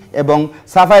লিপি এবং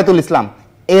সাফায়েতুল ইসলাম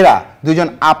এরা দুজন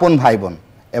আপন ভাই বোন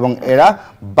এবং এরা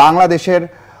বাংলাদেশের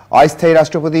অস্থায়ী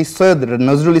রাষ্ট্রপতি সৈয়দ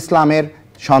নজরুল ইসলামের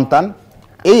সন্তান।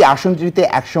 এই আসনটিতে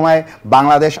একসময়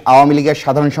বাংলাদেশ আওয়ামী লীগের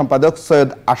সাধারণ সম্পাদক সৈয়দ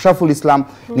আশরাফুল ইসলাম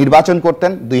নির্বাচন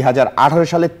করতেন। 2018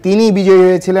 সালে তিনি বিজয়ী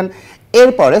হয়েছিলেন।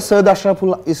 এরপরে সৈয়দ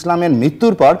আশরাফুল ইসলামের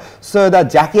মৃত্যুর পর সৈয়দা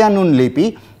জাকিয়ানুন লিপি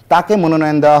তাকে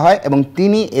মনোনয়ন দেওয়া হয় এবং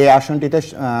তিনি এই আসনটিতে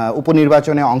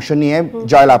উপনির্বাচনে অংশ নিয়ে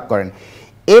জয়লাভ করেন।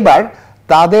 এবার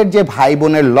তাদের যে ভাই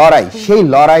বোনের লড়াই, সেই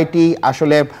লড়াইটি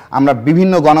আসলে আমরা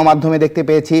বিভিন্ন গণমাধ্যমে দেখতে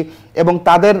পেয়েছি এবং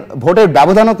তাদের ভোটের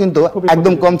ব্যবধানও কিন্তু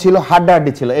একদম কম ছিল,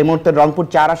 হাড্ডাহাড্ডি ছিল। এই মুহূর্তে রংপুর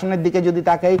 4 আসনের দিকে যদি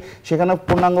তাকাই, সেখানে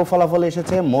পূর্ণাঙ্গ ফলাফল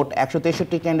এসেছে। মোট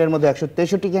 163 কেন্দ্রের মধ্যে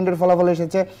 163 কেন্দ্রের ফলাফল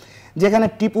এসেছে, যেখানে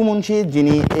টিপু মুন্সি,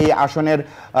 যিনি এই আসনের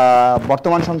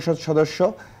বর্তমান সংসদ সদস্য,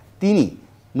 তিনি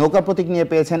নৌকা প্রতীক নিয়ে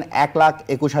পেয়েছেন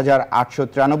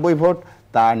 1,21,893 ভোট।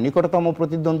 তার নিকটতম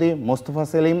প্রতিদ্বন্দ্বী মোস্তফা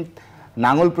সেলিম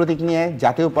নাঙ্গল প্রতীক নিয়ে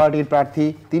জাতীয় পার্টির প্রার্থী,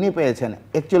 তিনি পেয়েছেন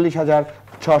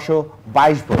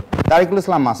 41,622 ভোট। তারিকুল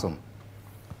ইসলাম মাসুম,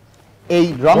 এই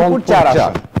রংপুর 4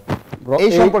 আসন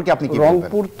এই সম্পর্কে আপনি কি বলবেন?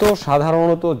 রংপুর তো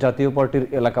সাধারণত জাতীয় পার্টির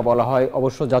এলাকা বলা হয়,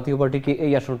 অবশ্য জাতীয় পার্টিকে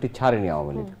এই আসনটি ছাড়েনি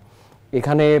আওয়ামী লীগ।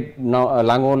 এখানে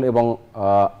লাঙ্গল এবং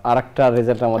আরেকটা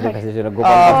রেজাল্ট আমাদের কাছে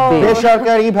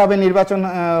বেসরকারিভাবে নির্বাচন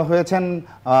হয়েছেন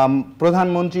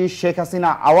প্রধানমন্ত্রী শেখ হাসিনা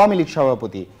আওয়ামী লীগ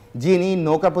সভাপতি, যিনি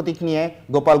নৌকা প্রতীক নিয়ে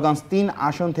গোপালগঞ্জ 3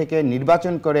 আসন থেকে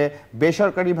নির্বাচন করে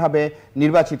বেসরকারিভাবে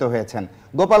নির্বাচিত হয়েছেন।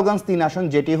 গোপালগঞ্জ 3 আসন,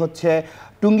 যেটি হচ্ছে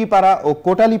টুঙ্গিপাড়া ও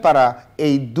কোটালীপাড়া,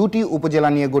 এই দুটি উপজেলা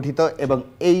নিয়ে গঠিত এবং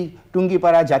এই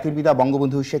টুঙ্গিপাড়া জাতির পিতা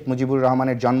বঙ্গবন্ধু শেখ মুজিবুর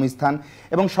রহমানের জন্মস্থান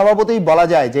এবং স্বভাবতই বলা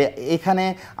যায় যে এখানে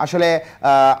আসলে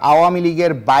আওয়ামী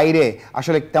লীগের বাইরে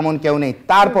আসলে তেমন কেউ নেই।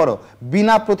 তারপরও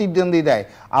বিনা প্রতিদ্বন্দ্বিতায়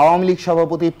আওয়ামী লীগ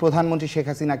সভাপতি প্রধানমন্ত্রী শেখ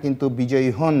হাসিনা কিন্তু বিজয়ী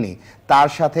হননি, তার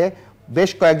সাথে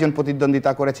বেশ কয়েকজন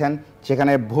প্রতিদ্বন্দ্বিতা করেছেন,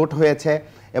 সেখানে ভোট হয়েছে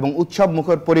এবং উৎসব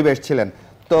মুখর পরিবেশ ছিলেন।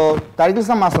 তো তারিকুল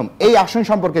ইসলাম মাসুম, এই আসন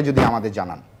সম্পর্কে যদি আমাদের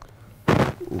জানান।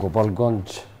 গোপালগঞ্জ,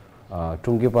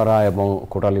 টুঙ্গিপাড়া এবং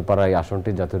কোটালীপাড়া এই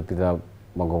আসনটি জাতির পিতা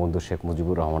বঙ্গবন্ধু শেখ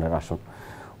মুজিবুর রহমানের আসন।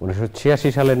 1986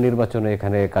 সালের নির্বাচনে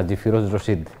এখানে কাজী ফিরোজ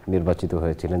রশিদ নির্বাচিত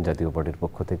হয়েছিলেন জাতীয় পার্টির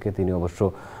পক্ষ থেকে। তিনি অবশ্য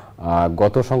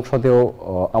গত সংসদেও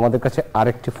আমাদের কাছে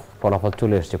আরেকটি ফলাফল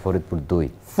চলে এসেছে, ফরিদপুর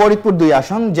 2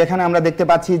 আসন, যেখানে আমরা দেখতে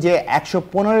পাচ্ছি যে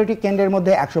 115টি কেন্দ্রের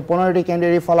মধ্যে 115টি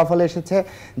কেন্দ্রেরই ফলাফল এসেছে,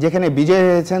 যেখানে বিজয়ী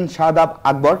হয়েছেন শাহাদাব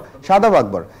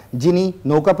আকবর, যিনি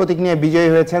নৌকা প্রতীক নিয়ে বিজয়ী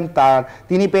হয়েছেন।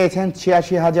 তিনি পেয়েছেন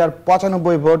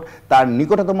 86,095 ভোট। তার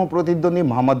নিকটতম প্রতিদ্বন্দ্বী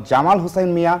মোহাম্মদ জামাল হোসেন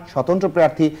মিয়া, স্বতন্ত্র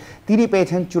প্রার্থী, তিনি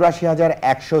পেয়েছেন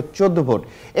 84,114 ভোট।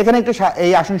 এখানে একটু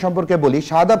এই আসন সম্পর্কে বলি।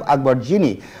 শাহাদাব আকবর,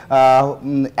 যিনি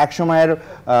একসময়ের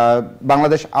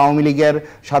বাংলাদেশ আওয়ামী লীগের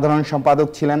সাধারণ সম্পাদক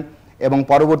ছিলেন এবং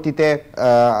পরবর্তীতে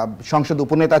সংসদ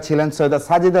উপনেতা ছিলেন সৈয়দা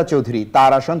সাজিদা চৌধুরী,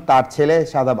 তার আসন, তার ছেলে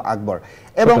শাহাদাব আকবর,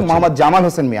 এবং মোহাম্মদ জামাল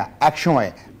হোসেন মিয়া একসময়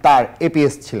তার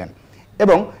এপিএস ছিলেন।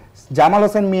 এবং জামাল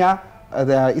হোসেন মিয়া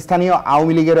স্থানীয়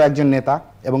আওয়ামী লীগেরও একজন নেতা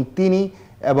এবং তিনি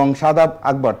এবং শাহাদাব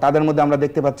আকবর, তাদের মধ্যে আমরা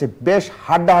দেখতে পাচ্ছি বেশ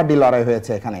হাড্ডাহাড্ডি লড়াই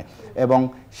হয়েছে এখানে, এবং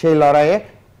সেই লড়াইয়ে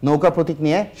নৌকা প্রতীক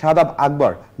নিয়ে শাহাদাব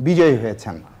আকবর বিজয়ী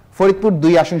হয়েছেন। ফরিদপুর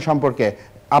 2 আসন সম্পর্কে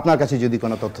আপনার কাছে যদি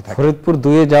কোনো তথ্য থাকে। ফরিদপুর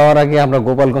 2-এ যাওয়ার আগে আমরা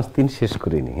গোপালগঞ্জ 3 শেষ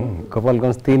করিনি।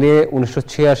 গোপালগঞ্জ 3-এ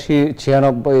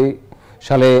 1986-96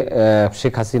 সালে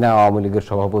শেখ হাসিনা আওয়ামী লীগের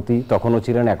সভাপতি তখনও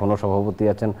ছিলেন, এখনও সভাপতি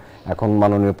আছেন, এখন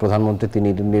মাননীয় প্রধানমন্ত্রী, তিনি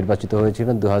নির্বাচিত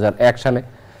হয়েছিলেন 2001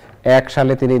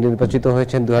 সালে তিনি নির্বাচিত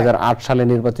হয়েছেন, 2008 সালে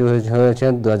নির্বাচিত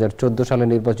হয়েছেন, 2014 সালে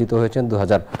নির্বাচিত হয়েছেন,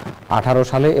 2018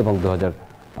 সালে এবং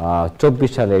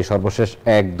 2024 সালে এই সর্বশেষ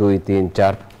 1, 2, 3,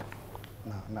 4,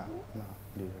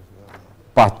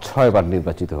 5, 6 বার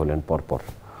নির্বাচিত হলেন পরপর।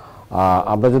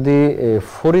 আমরা যদি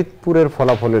ফরিদপুরের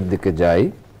ফলাফলের দিকে যাই,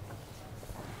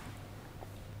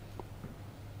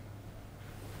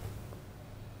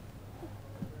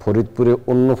 ফরিদপুরে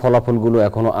অন্য ফলাফলগুলো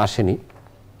এখনো আসেনি।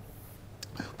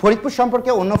 ফরিদপুর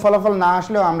সম্পর্কে অন্য ফলাফল না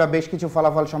আসলেও আমরা বেশ কিছু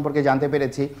ফলাফল সম্পর্কে জানতে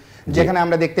পেরেছি, যেখানে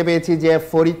আমরা দেখতে পেয়েছি যে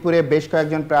ফরিদপুরে বেশ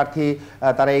কয়েকজন প্রার্থী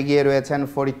তারা এগিয়ে রয়েছেন।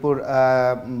 ফরিদপুর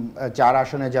 4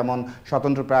 আসনে যেমন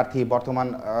স্বতন্ত্র প্রার্থী বর্তমান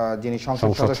যিনি সংসদ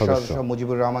সদস্য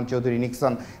মুজিবুর রহমান চৌধুরী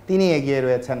নিক্সন, তিনি এগিয়ে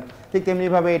রয়েছেন। ঠিক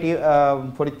তেমনিভাবে এটি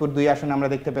ফরিদপুর 2 আসনে আমরা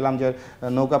দেখতে পেলাম যে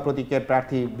নৌকা প্রতীকের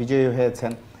প্রার্থী বিজয়ী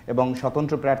হয়েছেন এবং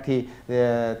স্বতন্ত্র প্রার্থী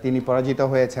তিনি পরাজিত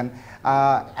হয়েছেন।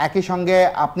 একই সঙ্গে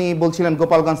আপনি বলছিলেন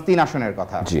গোপালগঞ্জ 3 আসনের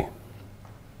কথা। জি,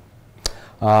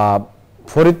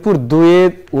 ফরিদপুর 2-এ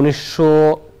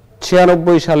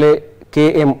 1996 সালে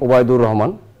KM ওবায়দুর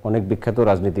রহমান, অনেক বিখ্যাত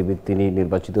রাজনীতিবিদ, তিনি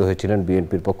নির্বাচিত হয়েছিলেন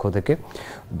বিএনপির পক্ষ থেকে।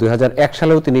 2001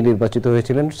 সালেও তিনি নির্বাচিত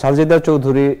হয়েছিলেন। সাজিদা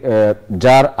চৌধুরী,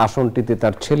 যার আসনটিতে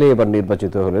তার ছেলে এবার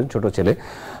নির্বাচিত হলেন, ছোট ছেলে,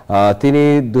 তিনি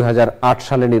 2008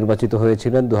 সালে নির্বাচিত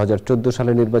হয়েছিলেন, 2014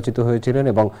 সালে নির্বাচিত হয়েছিলেন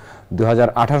এবং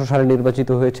 2018 সালে নির্বাচিত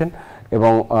হয়েছেন।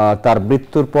 এবং তার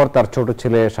মৃত্যুর পর তার ছোট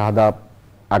ছেলে শাহাদাব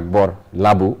আকবর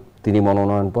লাবু, তিনি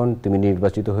মনোনয়ন পান, তিনি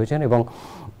নির্বাচিত হয়েছেন এবং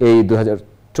এই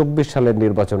 2024 সালের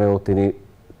নির্বাচনেও তিনি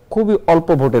খুবই অল্প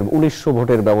ভোটের 1900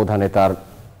 ভোটের ব্যবধানে তার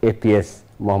এপিএস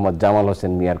মোহাম্মদ জামাল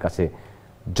হোসেন মিয়ার কাছে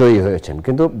জয়ী হয়েছেন।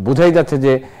 কিন্তু বোঝাই যাচ্ছে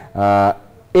যে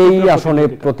এই আসনে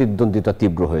প্রতিদ্বন্দ্বিতা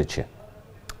তীব্র হয়েছে।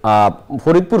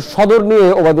 ফরিদপুর সদর নিয়ে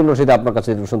ওবায়দুল রশিদ আপনার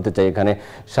কাছে শুনতে চাই। এখানে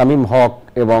শামীম হক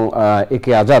এবং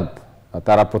একে আজাদ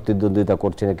তারা প্রতিদ্বন্দ্বিতা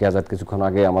করছেন। একে আজাদ কিছুক্ষণ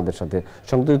আগে আমাদের সাথে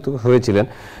সংযুক্ত হয়েছিলেন,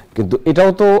 কিন্তু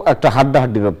এটাও তো একটা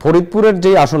হাড্ডাহাড্ডি। ফরিদপুরের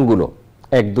যে আসনগুলো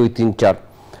 1, 2, 3, 4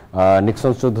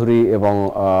 নিক্সন চৌধুরী এবং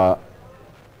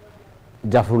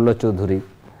জাফরুল্লাহ চৌধুরী,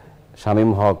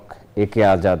 শামীম হক, একে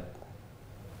আজাদ,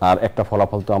 আর একটা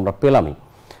ফলাফল তো আমরা পেলামই।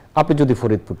 আপনি যদি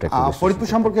ফরিদপুর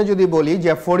সম্পর্কে যদি বলি,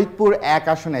 যে ফরিদপুর 1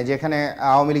 আসনে যেখানে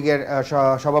আওয়ামী লীগের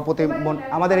সভাপতি,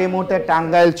 আমাদের এই মুহূর্তে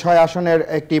টাঙ্গাইল 6 আসনের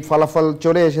একটি ফলাফল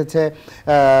চলে এসেছে,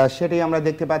 সেটি আমরা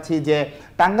দেখতে পাচ্ছি যে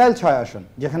টাঙ্গাইল 6 আসন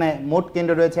যেখানে মোট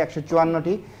কেন্দ্র রয়েছে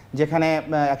 154টি, যেখানে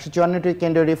 154টি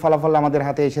কেন্দ্রেরই ফলাফল আমাদের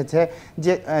হাতে এসেছে,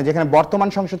 যেখানে বর্তমান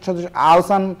সংসদ সদস্য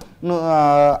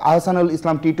আহসানুল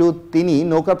ইসলাম টিটু, তিনি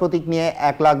নৌকা প্রতীক নিয়ে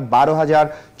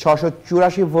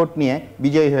 1,12,684 ভোট নিয়ে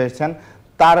বিজয়ী হয়েছেন।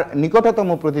 তার নিকটতম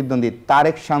প্রতিদ্বন্দ্বী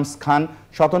তারেক শামস খান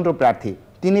স্বতন্ত্র প্রার্থী,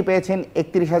 তিনি পেয়েছেন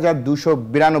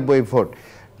 31,292 ভোট।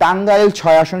 টাঙ্গাইল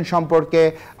 6 আসন সম্পর্কে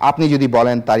আপনি যদি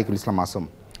বলেন তারিকুল ইসলাম মাসুম।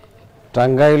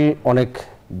 টাঙ্গাইল অনেক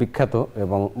বিখ্যাত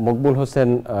এবং মকবুল হোসেন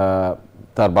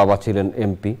তার বাবা ছিলেন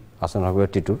এমপি হাসান হক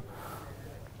টিটুর।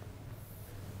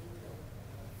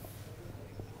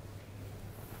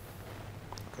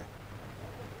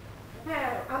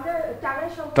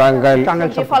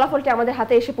 ফলাফলটি আমাদের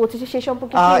হাতে এসে পৌঁছেছে সেই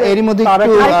সম্পর্কে এরই মধ্যে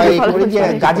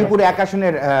গাজীপুর 1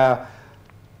 আসনের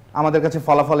আমাদের কাছে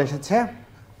ফলাফল এসেছে।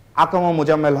 আকম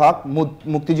মোজাম্মেল হক,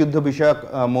 মুক্তিযুদ্ধ বিষয়ক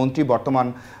মন্ত্রী বর্তমান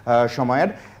সময়ের,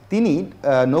 তিনি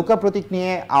নৌকা প্রতীক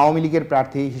নিয়ে আওয়ামী লীগের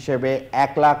প্রার্থী হিসেবে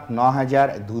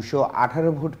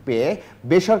 1,09,218 ভোট পেয়ে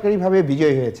বেসরকারিভাবে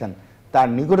বিজয়ী হয়েছেন। তার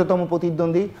নিকটতম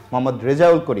প্রতিদ্বন্দ্বী মোহাম্মদ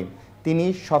রেজাউল করিম, তিনি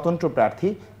স্বতন্ত্র প্রার্থী,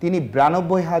 তিনি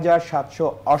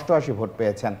 92,788 ভোট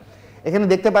পেয়েছেন। এখানে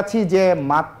দেখতে পাচ্ছি যে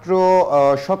মাত্র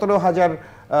 17,000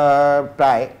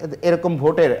 প্রায় এরকম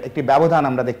ভোটের একটি ব্যবধান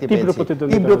আমরা দেখতে পেয়েছি।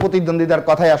 তীব্র প্রতিদ্বন্দ্বিতার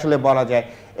কথাই আসলে বলা যায়।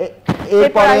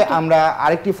 এরপরে আমরা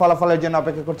আরেকটি ফলাফলের জন্য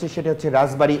অপেক্ষা করছি, সেটা হচ্ছে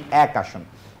রাজবাড়ী 1 আসন।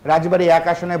 রাজবাড়ী 1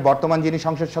 আসনে বর্তমান যিনি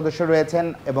সংসদ সদস্য রয়েছেন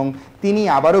এবং তিনি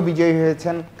আবারও বিজয়ী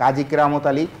হয়েছেন কাজী কেরামত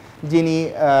আলী, যিনি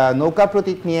নৌকা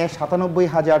প্রতীক নিয়ে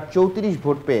 97,034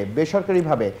 ভোট পেয়ে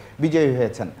বেসরকারিভাবে বিজয়ী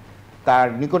হয়েছেন। তার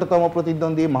নিকটতম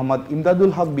প্রতিদ্বন্দ্বী মোহাম্মদ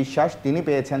ইমদাদুল হক বিশ্বাস, তিনি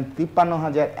পেয়েছেন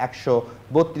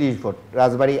 53,132 ভোট।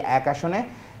 রাজবাড়ী 1 আসনে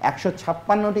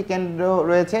 156টি কেন্দ্র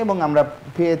রয়েছে এবং আমরা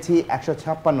পেয়েছি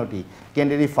 156টি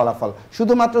কেন্দ্রেরই ফলাফল।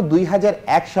 শুধুমাত্র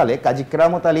 2001 সালে কাজী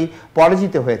কেরামত আলী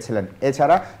পরাজিত হয়েছিলেন,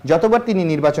 এছাড়া যতবার তিনি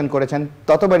নির্বাচন করেছেন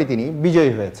ততবারই তিনি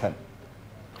বিজয়ী হয়েছেন।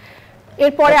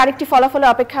 এরপরে আরেকটি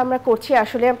ফলাফলের অপেক্ষা আমরা করছি।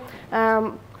 আসলে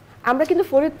আমরা কিন্তু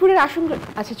ফরিদপুরের আসন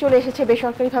চলে এসেছে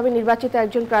বেসরকারিভাবে নির্বাচিত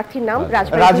একজন প্রার্থীর নাম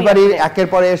রাজবাড়ির 1-এর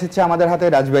পরে এসেছে আমাদের হাতে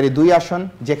রাজবাড়ী 2 আসন,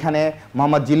 যেখানে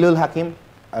মোহাম্মদ জিল্লুল হাকিম,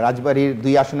 রাজবাড়ির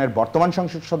 2 আসনের বর্তমান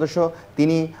সংসদ সদস্য,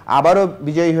 তিনি আবারও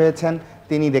বিজয়ী হয়েছেন।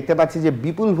 তিনি দেখতে পাচ্ছি যে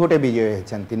বিপুল ভোটে বিজয়ী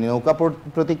হয়েছেন। তিনি নৌকা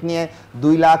প্রতীক নিয়ে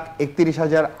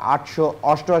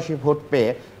 2,31,888 ভোট পেয়ে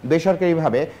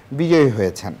বেসরকারিভাবে বিজয়ী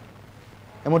হয়েছেন।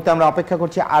 এই মুহূর্তে আমরা অপেক্ষা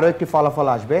করছি আরও একটি ফলাফল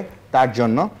আসবে তার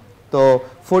জন্য। তো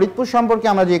ফরিদপুর সম্পর্কে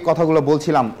আমরা যে কথাগুলো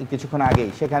বলছিলাম কিছুক্ষণ আগেই,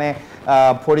 সেখানে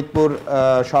ফরিদপুর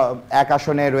 1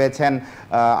 আসনে রয়েছেন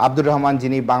আব্দুর রহমান,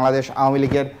 যিনি বাংলাদেশ আওয়ামী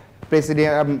লীগের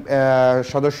প্রেসিডিয়াম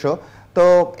সদস্য। তো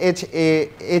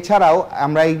এছাড়াও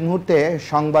আমরা এই মুহূর্তে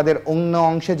সংবাদের অন্য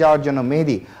অংশে যাওয়ার জন্য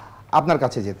মেহেদী আপনার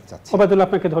কাছে যেতে চাচ্ছি। ওবায়দুল্লাহ,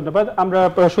 আপনাকে ধন্যবাদ। আমরা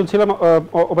শুনছিলাম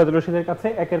ওবায়দুল রশিদের কাছে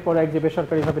একের পর এক যে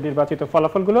বেসরকারিভাবে নির্বাচিত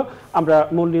ফলাফলগুলো। আমরা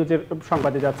মূল নিউজের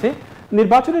সংবাদে যাচ্ছি।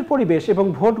 নির্বাচনের পরিবেশ এবং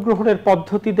ভোট গ্রহণের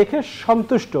পদ্ধতি দেখে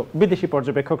সন্তুষ্ট বিদেশি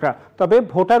পর্যবেক্ষকরা, তবে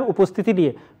ভোটার উপস্থিতি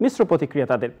নিয়ে মিশ্র প্রতিক্রিয়া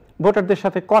তাদের। ভোটারদের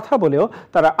সাথে কথা বলেও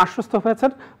তারা আশ্বস্ত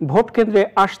হয়েছেন ভোট কেন্দ্রে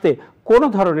আসতে কোনো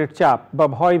ধরনের চাপ বা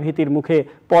ভয় ভীতির মুখে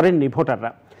পড়েননি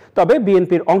ভোটাররা। তবে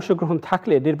বিএনপির অংশগ্রহণ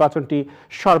থাকলে নির্বাচনটি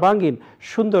সর্বাঙ্গীন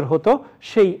সুন্দর হতো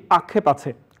সেই আক্ষেপ আছে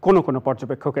কোনো কোনো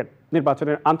পর্যবেক্ষকের।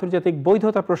 নির্বাচনের আন্তর্জাতিক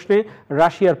বৈধতা প্রশ্নে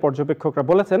রাশিয়ার পর্যবেক্ষকরা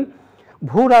বলেছেন,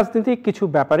 ভূ রাজনৈতিক কিছু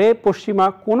ব্যাপারে পশ্চিমা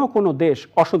কোনো কোনো দেশ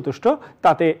অসন্তুষ্ট,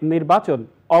 তাতে নির্বাচন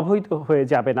অবৈধ হয়ে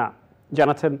যাবে না,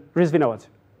 জানাচ্ছেন রিজভী নওয়াজ।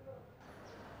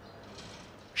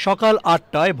 সকাল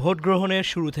 ৮টায় ভোট গ্রহণের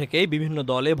শুরু থেকেই বিভিন্ন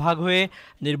দলে ভাগ হয়ে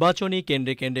নির্বাচনী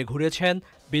কেন্দ্রে কেন্দ্রে ঘুরেছেন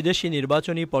বিদেশি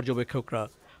নির্বাচনী পর্যবেক্ষকরা।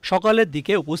 সকালের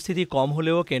দিকে উপস্থিতি কম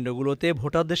হলেও কেন্দ্রগুলোতে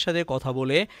ভোটারদের সাথে কথা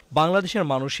বলে বাংলাদেশের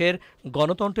মানুষের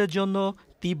গণতন্ত্রের জন্য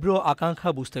তীব্র আকাঙ্ক্ষা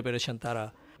বুঝতে পেরেছেন তারা।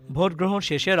 ভোট গ্রহণ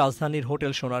শেষে রাজধানীর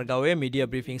হোটেল সোনারগাঁওয়ে মিডিয়া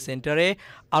ব্রিফিং সেন্টারে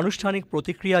আনুষ্ঠানিক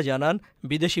প্রতিক্রিয়া জানান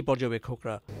বিদেশি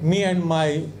পর্যবেক্ষকরা। Me and my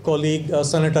colleague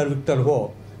Senator Victor Ho,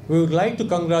 we would like to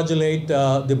congratulate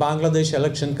the Bangladesh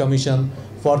Election Commission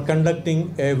for conducting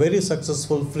a very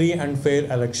successful, free and fair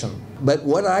election. But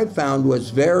what I found was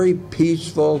very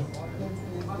peaceful,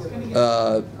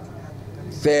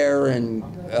 fair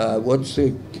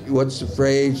what's the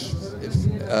phrase?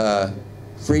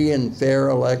 Free and fair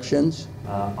elections.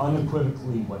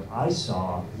 Unequivocally, what I saw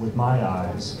with my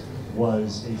eyes was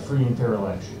a free and fair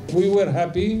election. We were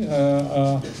happy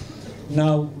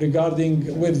now regarding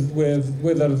with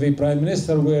whether the Prime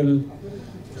Minister will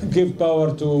give power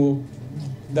to.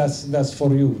 That's for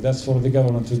you. That's for the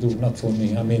government to do, not for me.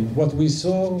 I mean, what we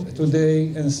saw today,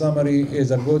 in summary, is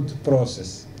a good process,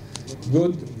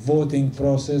 good voting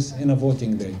process in a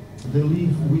voting day.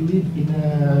 We live in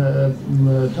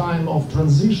a time of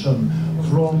transition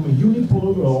from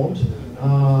unipolar world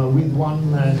with one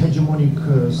hegemonic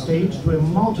state to a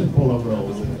multipolar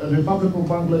world. The Republic of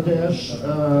Bangladesh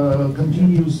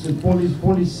continues the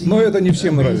policy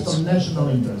based on national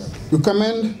interest. We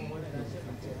commend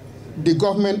the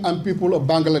government and people of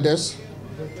Bangladesh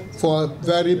for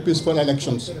very peaceful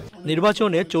elections.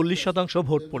 নির্বাচনে 40%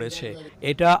 vote পড়েছে।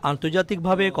 এটা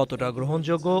আন্তর্জাতিকভাবে কতটা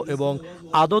গ্রহণযোগ্য এবং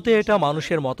আদতে এটা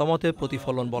মানুষের মতামতের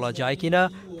প্রতিফলন বলা যায় কিনা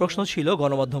প্রশ্ন ছিল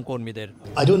গণমাধ্যম কর্মীদের।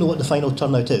 I don't know what the final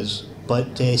turnout is, but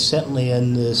certainly in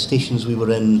the stations we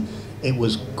were in, it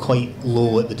was quite low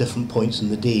at the different points in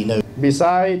the day. Now,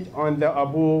 beside on the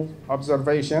above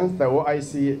observations, the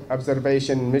OIC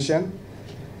observation mission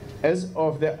is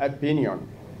of the opinion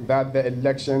that the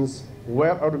elections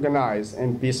were organized in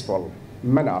peaceful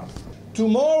manner.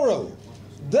 Tomorrow,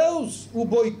 those who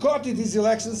boycotted these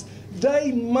elections, they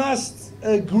must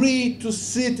agree to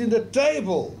sit in the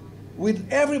table with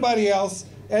everybody else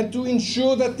and to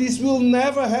ensure that this will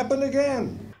never happen again.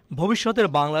 ভবিষ্যতের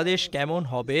বাংলাদেশ কেমন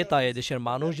হবে তা এদেশের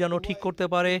মানুষ যেন ঠিক করতে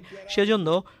পারে সেজন্য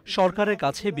সরকারের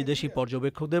কাছে বিদেশি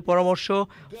পর্যবেক্ষকদের পরামর্শ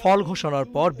ফল ঘোষণার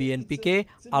পর বিএনপিকে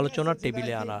আলোচনার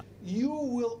টেবিলে আনা।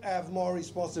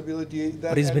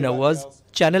 রিজভিন আওয়াজ,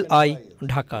 চ্যানেল আই,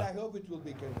 ঢাকা।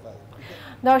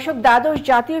 দর্শক, দ্বাদশ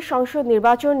জাতীয় সংসদ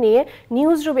নির্বাচন নিয়ে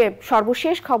নিউজ রুমে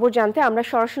সর্বশেষ খবর জানতে আমরা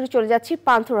সরাসরি চলে যাচ্ছি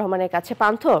পান্থ রহমানের কাছে।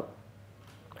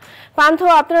 পান্থ,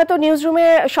 আপনারা তো নিউজ রুমে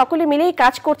সকলে মিলেই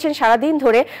কাজ করছেন সারাদিন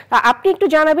ধরে, আপনি একটু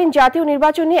জানাবেন জাতীয়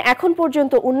নির্বাচন নিয়ে এখন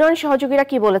পর্যন্ত উন্নয়ন সহযোগীরা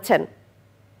কি বলেছেন?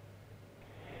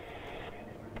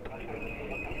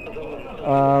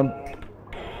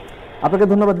 আপনাকে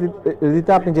ধন্যবাদ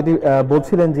রিতা। আপনি যেটি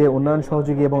বলছিলেন যে উন্নয়ন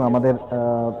সহযোগী এবং আমাদের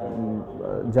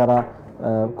যারা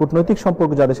কূটনৈতিক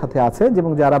সম্পর্ক যাদের সাথে আছে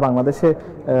এবং যারা বাংলাদেশে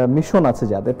মিশন আছে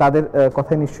যাদের, তাদের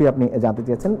কথাই নিশ্চয়ই আপনি জানতে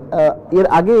চেয়েছেন। এর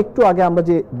একটু আগে আমরা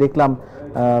যে দেখলাম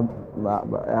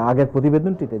আগের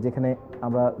প্রতিবেদনটিতে, যেখানে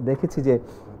আমরা দেখেছি যে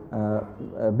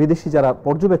বিদেশি যারা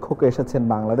পর্যবেক্ষক এসেছেন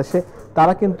বাংলাদেশে,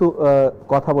 তারা কিন্তু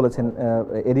কথা বলেছেন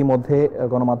এরই মধ্যে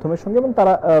গণমাধ্যমের সঙ্গে, এবং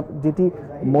তারা যেটি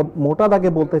মোটা দাগে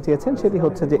বলতে চেয়েছেন সেটি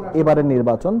হচ্ছে যে এবারের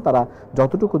নির্বাচন তারা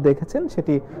যতটুকু দেখেছেন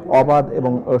সেটি অবাধ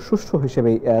এবং সুষ্ঠু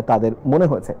হিসেবেই তাদের মনে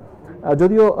হয়েছে।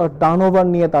 যদিও টার্নওভার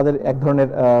নিয়ে তাদের এক ধরনের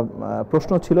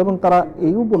প্রশ্ন ছিল, এবং তারা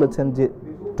এইও বলেছেন যে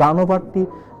টার্নওভারটি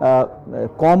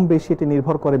কম বেশি এটি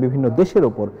নির্ভর করে বিভিন্ন দেশের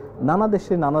ওপর। নানা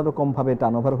দেশে নানা রকমভাবে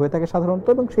টার্নওভার হয়ে থাকে সাধারণত,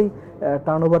 এবং সেই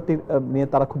টার্নওভারটি নিয়ে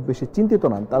তারা খুব বেশি চিন্তিত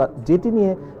নন। তারা যেটি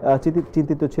নিয়ে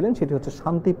চিন্তিত ছিলেন সেটি হচ্ছে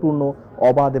শান্তিপূর্ণ,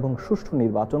 অবাধ এবং সুষ্ঠু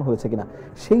নির্বাচন হয়েছে কিনা।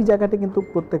 সেই জায়গাটি কিন্তু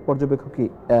প্রত্যেক পর্যবেক্ষকই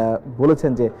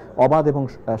বলেছেন যে অবাধ এবং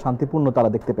শান্তিপূর্ণ তারা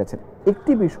দেখতে পেয়েছেন।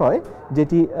 একটি বিষয়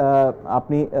যেটি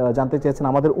আপনি জানতে চেয়েছেন,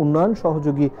 আমাদের উন্নয়ন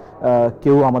সহযোগী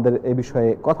কেউ আমাদের এ বিষয়ে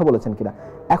কথা বলেছেন কিনা।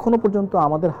 এখনো পর্যন্ত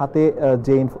আমাদের হাতে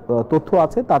যে তথ্য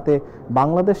আছে তাতে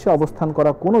বাংলাদেশে অবস্থান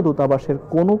করা কোনো দূতাবাসের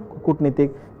কোনো কূটনীতিক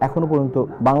এখনো পর্যন্ত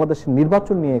বাংলাদেশের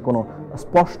নির্বাচন নিয়ে কোনো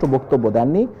স্পষ্ট বক্তব্য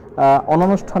দেননি,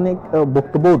 অনানুষ্ঠানিক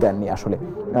বক্তব্যও দেননি আসলে।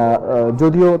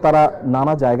 যদিও তারা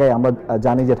নানা জায়গায়, আমরা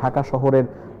জানি যে ঢাকা শহরের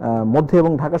মধ্যে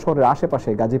এবং ঢাকা শহরের আশেপাশে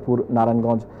গাজীপুর,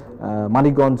 নারায়ণগঞ্জ,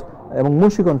 মানিকগঞ্জ এবং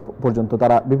মুন্সিগঞ্জ পর্যন্ত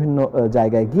তারা বিভিন্ন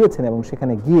জায়গায় গিয়েছেন, এবং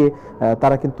সেখানে গিয়ে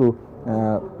তারা কিন্তু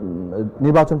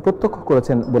নির্বাচন প্রত্যক্ষ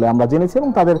করেছেন বলে আমরা জেনেছি, এবং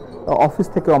তাদের অফিস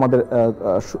থেকেও আমাদের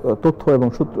তথ্য এবং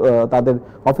তাদের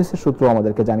অফিসের সূত্র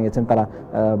আমাদেরকে জানিয়েছেন তারা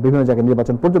বিভিন্ন জায়গায়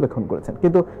নির্বাচন পর্যবেক্ষণ করেছেন।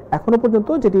 কিন্তু এখনো পর্যন্ত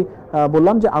যেটি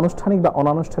বললাম যে আনুষ্ঠানিক বা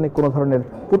অনানুষ্ঠানিক কোনো ধরনের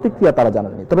প্রতিক্রিয়া তারা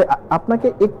জানাননি। তবে আপনাকে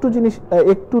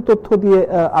একটু তথ্য দিয়ে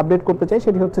আপডেট করতে চাই,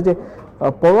 সেটি হচ্ছে যে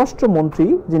পররাষ্ট্রমন্ত্রী,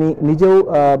 যিনি নিজেও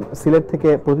সিলেট থেকে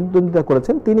প্রতিদ্বন্দ্বিতা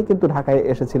করেছেন, তিনি কিন্তু ঢাকায়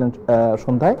এসেছিলেন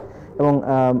সন্ধ্যায়, এবং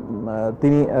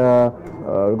তিনি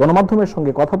গণমাধ্যমের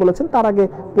সঙ্গে কথা বলেছেন। তার আগে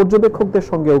পর্যবেক্ষকদের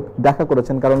সঙ্গেও দেখা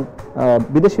করেছেন, কারণ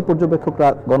বিদেশি পর্যবেক্ষকরা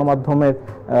গণমাধ্যমের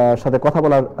সাথে কথা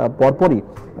বলার পরপরই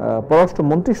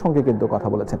পররাষ্ট্রমন্ত্রীর সঙ্গে কিন্তু কথা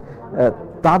বলেছেন।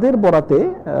 তাদের বরাতে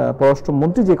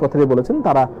পররাষ্ট্রমন্ত্রী যে কথাটি বলেছেন,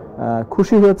 তারা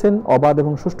খুশি হয়েছেন অবাধ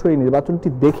এবং সুষ্ঠু এই নির্বাচনটি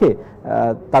দেখে।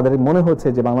 তাদের মনে হয়েছে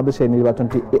যে বাংলাদেশের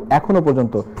নির্বাচনটি এখনো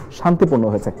পর্যন্ত শান্তিপূর্ণ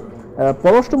হয়েছে।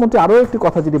 পররাষ্ট্রমন্ত্রী আরও একটি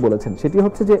কথা যেটি বলেছেন সেটি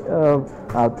হচ্ছে যে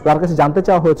তার কাছে জানতে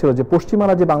চাওয়া হয়েছিল যে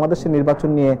পশ্চিমারা যে বাংলাদেশের নির্বাচন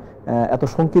নিয়ে এত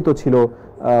শঙ্কিত ছিল,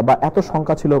 বা এত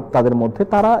সংখ্যা ছিল তাদের মধ্যে,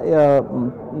 তারা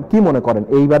কি মনে করেন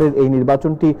এইবারের এই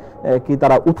নির্বাচনটি কি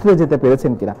তারা উতরে যেতে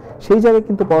পেরেছেন কিনা, সেই জায়গায়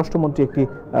কিন্তু পররাষ্ট্রমন্ত্রী একটি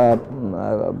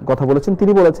কথা বলেছেন।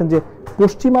 তিনি বলেছেন যে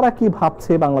পশ্চিমারা কি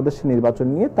ভাবছে বাংলাদেশের নির্বাচন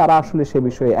নিয়ে, তারা আসলে সে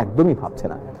বিষয়ে একদমই ভাবছে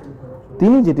না।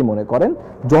 তিনি যেটি মনে করেন,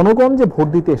 জনগণ যে ভোট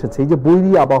দিতে এসেছে, এই যে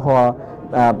বৈরী আবহাওয়া,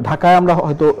 ঢাকায় আমরা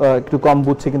হয়তো একটু কম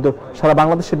বুঝছি, কিন্তু সারা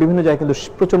বাংলাদেশের বিভিন্ন জায়গায় কিন্তু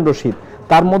প্রচন্ড শীত,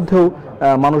 তার মধ্যেও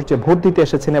মানুষ যে ভোট দিতে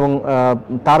এসেছেন এবং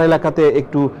তার এলাকাতে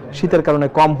একটু শীতের কারণে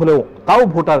কম হলেও তাও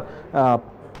ভোটার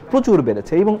প্রচুর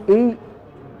বেড়েছে, এবং এই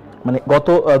মানে গত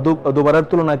দুবারের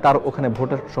তুলনায় তার ওখানে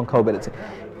ভোটার সংখ্যাও বেড়েছে।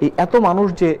 এই এত মানুষ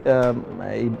যে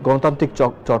এই গণতান্ত্রিক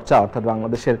চর্চা, অর্থাৎ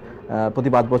বাংলাদেশের প্রতি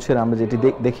 5 বছরে আমরা যেটি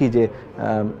দেখি যে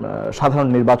সাধারণ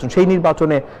নির্বাচন, সেই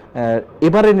নির্বাচনে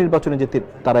এবারের নির্বাচনে যে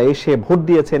তারা এসে ভোট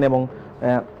দিয়েছেন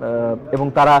এবং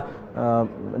তারা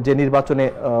যে নির্বাচনে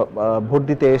ভোট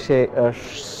দিতে এসে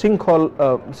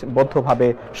শৃঙ্খলবদ্ধভাবে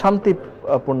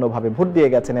শান্তিপূর্ণভাবে ভোট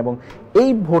দিয়ে গেছেন, এবং এই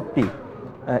ভোটটি,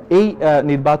 এই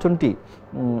নির্বাচনটি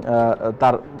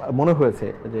তার মনে হয়েছে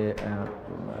যে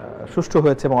সুষ্ঠু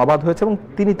হয়েছে এবং অবাধ হয়েছে, এবং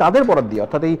তিনি তাদের বরাত দিয়ে,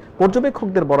 অর্থাৎ এই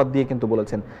পর্যবেক্ষকদের বরাত দিয়ে কিন্তু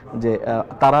বলেছেন যে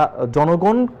তারা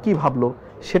জনগণ কি ভাবলো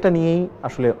সেটা নিয়েই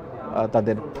আসলে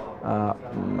তাদের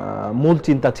মূল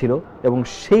চিন্তা ছিল, এবং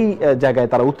সেই জায়গায়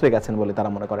তারা উতরে গেছেন বলে তারা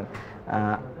মনে করেন।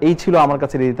 এই ছিল আমার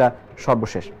কাছে রিদিতা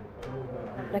সর্বশেষ।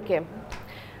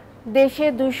 দেশে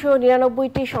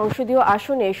 299টি সংসদীয়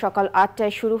আসনে সকাল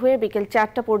 8টায় শুরু হয়ে বিকেল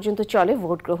 4টা পর্যন্ত চলে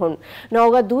ভোট গ্রহণ।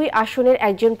 নওগাঁ 2 আসনের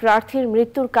একজন প্রার্থীর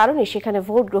মৃত্যুর কারণে সেখানে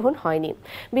ভোট গ্রহণ হয়নি।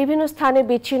 বিভিন্ন স্থানে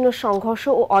বিচ্ছিন্ন সংঘর্ষ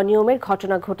ও অনিয়মের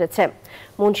ঘটনা ঘটেছে।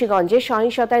 মুন্সিগঞ্জে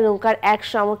সহিংসতায় নৌকার এক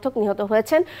সমর্থক নিহত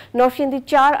হয়েছেন। নরসিংদী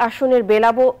 4 আসনের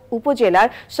বেলাবো উপজেলার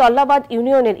সল্লাবাদ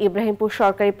ইউনিয়নের ইব্রাহিমপুর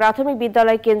সরকারি প্রাথমিক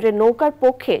বিদ্যালয় কেন্দ্রে নৌকার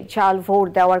পক্ষে জাল ভোট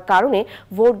দেওয়ার কারণে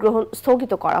ভোট গ্রহণ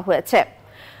স্থগিত করা হয়েছে।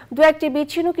 দু একটি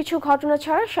বিচ্ছিন্ন কিছু ঘটনা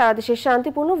ছাড়া সারা দেশে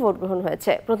শান্তিপূর্ণ ভোট গ্রহণ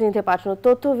হয়েছে। প্রতিনিধি পাঠানো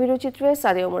তথ্য ভিডিওচিত্রে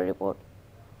সাদিয়া ওমর রিপোর্ট।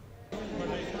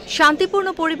 শান্তিপূর্ণ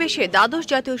পরিবেশে দ্বাদশ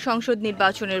জাতীয় সংসদ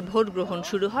নির্বাচনের ভোট গ্রহণ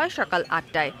শুরু হয় সকাল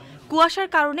 8টায়। কুয়াশার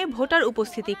কারণে ভোটার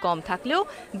উপস্থিতি কম থাকলেও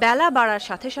বেলা বাড়ার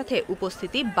সাথে সাথে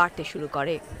উপস্থিতি বাড়তে শুরু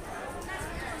করে।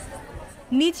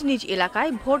 নিজ নিজ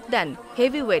এলাকায় ভোট দেন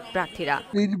হেভিওয়েট প্রার্থীরা।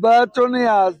 নির্বাচনে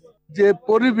আজ যে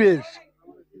পরিবেশ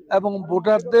এবং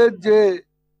ভোটারদের যে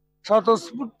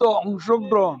স্বতঃস্ফূর্ত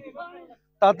অংশগ্রহণ,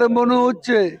 তাতে মনে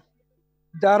হচ্ছে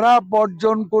যারা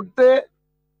বর্জন করতে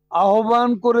আহ্বান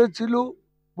করেছিল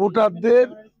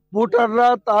ভোটাররা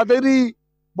তাদেরই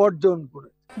বর্জন করে।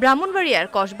 ব্রাহ্মণবাড়িয়ার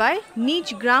কসবায় নিজ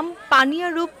গ্রাম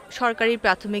পানিয়ারূপ সরকারি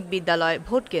প্রাথমিক বিদ্যালয়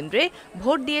ভোট কেন্দ্রে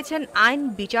ভোট দিয়েছেন আইন,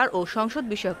 বিচার ও সংসদ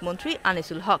বিষয়ক মন্ত্রী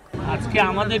আনিসুল হক। আজকে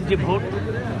আমাদের যে ভোট,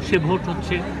 সে ভোট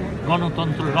হচ্ছে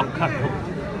গণতন্ত্র রক্ষার ভোট।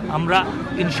 আমরা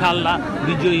ইনশাআল্লাহ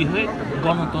বিজয়ী হয়ে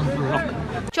গণতন্ত্র রক্ষা।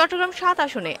 চট্টগ্রাম 7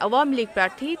 আসনে আওয়ামী লীগ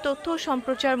প্রার্থী তথ্য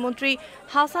সম্প্রচার মন্ত্রী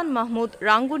হাসান মাহমুদ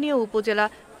রাঙ্গুনিয়া উপজেলা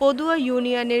পদুয়া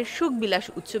ইউনিয়নের সুখবিলাস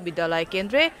উচ্চ বিদ্যালয়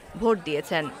কেন্দ্রে ভোট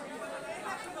দিয়েছেন।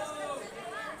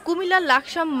 কুমিল্লার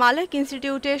লাকসাম মালেক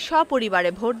ইনস্টিটিউটে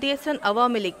সপরিবারে ভোট দিয়েছেন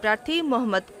আওয়ামী লীগ প্রার্থী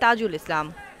মোহাম্মদ তাজুল ইসলাম।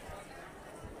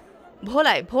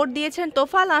 ভোলায় ভোট দিয়েছেন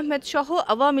তোফাল আহমেদ সহ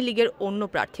আওয়ামী লীগের অন্য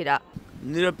প্রার্থীরা।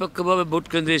 নিরপেক্ষভাবে ভোট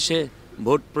কেন্দ্রে এসে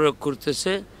ভোট প্রয়োগ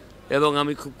করতেছে এবং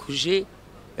আমি খুব খুশি,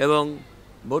 এবং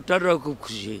ভোটাররাও খুব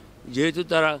খুশি, যেহেতু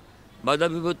তারা বাধা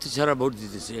বিপত্তি ছাড়া ভোট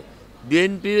দিতেছে।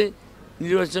 বিএনপি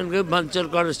নির্বাচনকে বানচাল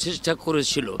করার চেষ্টা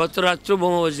করেছিল, গত রাত্রে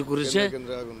বোমাবাজি করেছে,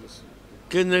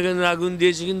 কেন্দ্রে কেন্দ্রে আগুন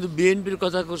দিয়েছে, কিন্তু বিএনপির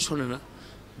কথা কেউ শোনে না।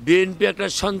 বিএনপি একটা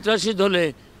সন্ত্রাসী দলে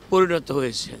পরিণত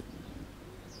হয়েছে।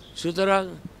 সুতরাং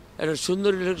একটা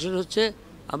সুন্দর ইলেকশন হচ্ছে,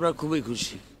 আমরা খুবই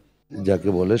খুশি। যাকে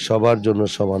বলে সবার জন্য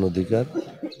সমান অধিকার,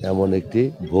 এমন একটি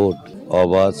ভোট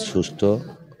অবাধ, সুষ্ঠু,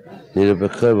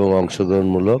 নিরপেক্ষ এবং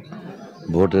অংশগ্রহণমূলক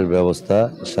ভোটের ব্যবস্থা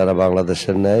সারা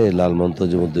বাংলাদেশের ন্যায় এই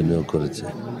লালমন্তজুমুদ্দিন নিয়োগ করেছে।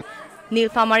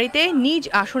 নীলফামারীতে নিজ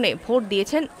আসনে ভোট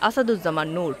দিয়েছেন আসাদুজ্জামান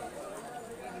নূর।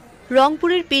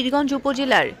 রংপুরের পীরগঞ্জ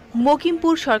উপজেলার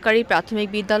মকিমপুর সরকারি প্রাথমিক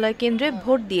বিদ্যালয় কেন্দ্রে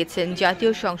ভোট দিয়েছেন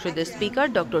জাতীয় সংসদের স্পিকার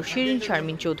ডক্টর শিরিন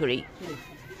শারমিন চৌধুরী।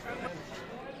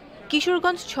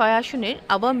 কিশোরগঞ্জ 6 আসনের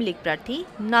আওয়ামী লীগ প্রার্থী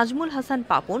নাজমুল হাসান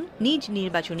পাপন নিজ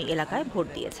নির্বাচনী এলাকায় ভোট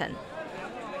দিয়েছেন।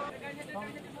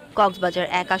 কক্সবাজার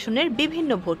 1 আসনের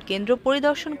বিভিন্ন ভোট কেন্দ্র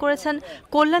পরিদর্শন করেছেন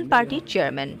কল্যাণ পার্টির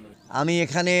চেয়ারম্যান। আমি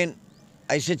এখানে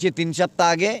এসেছি 3 সপ্তাহ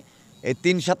আগে। এই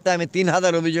 3 সপ্তাহে আমি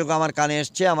 3000 অভিযোগ আমার কানে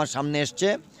এসছে, আমার সামনে এসছে,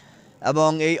 এবং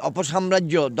এই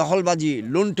অপসাম্রাজ্য, দখলবাজি,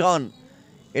 লুণ্ঠন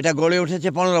এটা গড়ে উঠেছে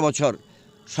 15 বছর।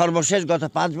 সর্বশেষ গত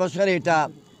 5 বছরে এটা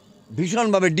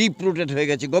ভীষণভাবে ডিপ রুটেড হয়ে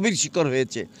গেছে, গভীর শিকড়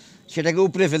হয়েছে। সেটাকে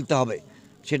উপড়ে ফেলতে হবে।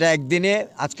 সেটা একদিনে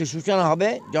আজকে সূচনা হবে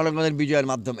জনগণের বিজয়ের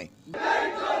মাধ্যমে।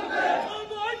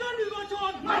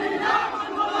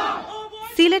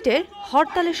 সিলেটের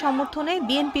হরতালের সমর্থনে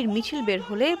বিএনপির মিছিল বের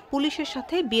হলে পুলিশের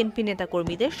সাথে বিএনপি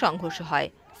নেতাকর্মীদের সংঘর্ষ হয়।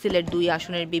 সিলেট ২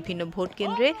 আসনের বিভিন্ন ভোট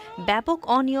কেন্দ্রে ব্যাপক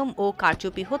অনিয়ম ও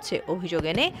কারচুপি হচ্ছে অভিযোগ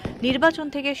এনে নির্বাচন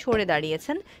থেকে সরে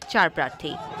দাঁড়িয়েছেন ৪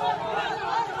 প্রার্থী।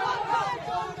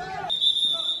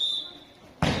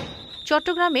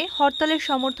 চট্টগ্রামে হরতালের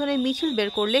সমর্থনে মিছিল বের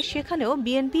করলে সেখানেও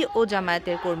বিএনপি ও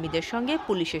জামায়াতের কর্মীদের সঙ্গে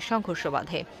পুলিশের সংঘর্ষ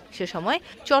বাধে। সে সময়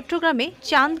চট্টগ্রামে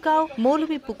চান্দগাঁও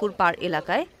মৌলভীপুকুর পাড়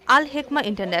এলাকায় আল হেকমা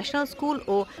ইন্টারন্যাশনাল স্কুল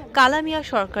ও কালামিয়া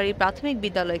সরকারি প্রাথমিক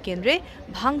বিদ্যালয় কেন্দ্রে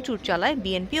ভাঙচুর চালায়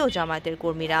বিএনপি ও জামায়াতের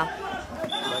কর্মীরা।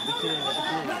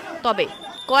 তবে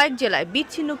কয়েক জেলায়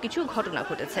বিচ্ছিন্ন কিছু ঘটনা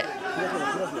ঘটেছে।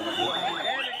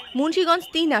 মুন্সিগঞ্জ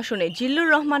 ৩ আসনে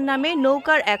জিল্লুর রহমান নামে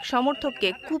নৌকার এক সমর্থককে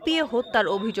কুপিয়ে হত্যার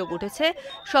অভিযোগ উঠেছে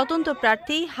স্বতন্ত্র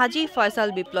প্রার্থী হাজী ফয়সাল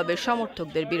বিপ্লবের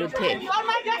সমর্থকদের বিরুদ্ধে।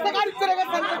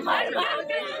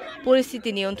 পরিস্থিতি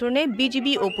নিয়ন্ত্রণে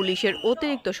বিজিবি ও পুলিশের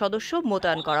অতিরিক্ত সদস্য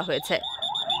মোতায়েন করা হয়েছে।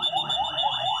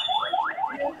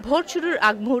 ভোট শুরুর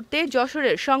আগ মুহূর্তে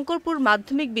যশোরের শঙ্করপুর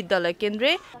মাধ্যমিক বিদ্যালয়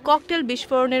কেন্দ্রে ককটেল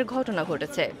বিস্ফোরণের ঘটনা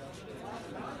ঘটেছে।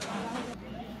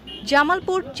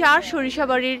 জামালপুর ৪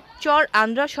 সরিষাবাড়ির চর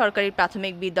আন্দ্রা সরকারি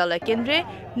প্রাথমিক বিদ্যালয় কেন্দ্রে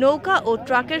নৌকা ও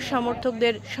ট্রাকের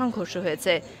সমর্থকদের সংঘর্ষ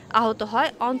হয়েছে। আহত হয়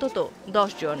অন্তত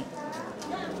 ১০ জন।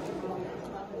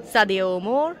 Sadia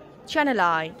Omar, channel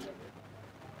I.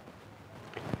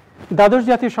 দ্বাদশ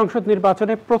জাতীয় সংসদ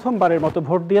নির্বাচনে প্রথমবারের মতো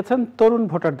ভোট দিয়েছেন তরুণ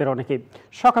ভোটারদের অনেকেই।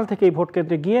 সকাল থেকেই ভোট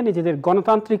কেন্দ্রে গিয়ে নিজেদের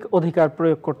গণতান্ত্রিক অধিকার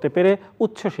প্রয়োগ করতে পেরে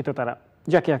উচ্ছ্বসিত তারা।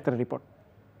 জাকিয়া আক্তারের রিপোর্ট।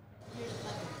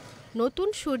 নতুন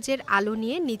সূর্যের আলো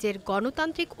নিয়ে নিজের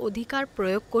গণতান্ত্রিক অধিকার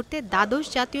প্রয়োগ করতে দ্বাদশ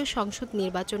জাতীয় সংসদ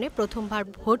নির্বাচনে প্রথমবার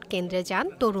ভোট কেন্দ্রে যান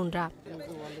তরুণরা।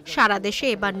 সারা দেশে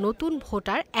এবার নতুন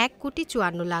ভোটার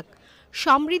 ১,৫৪,০০,০০০।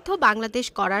 সমৃদ্ধ বাংলাদেশ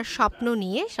করার স্বপ্ন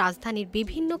নিয়ে রাজধানীর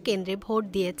বিভিন্ন কেন্দ্রে ভোট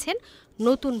দিয়েছেন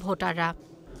নতুন ভোটাররা।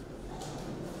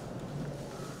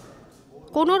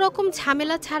 কোনো রকম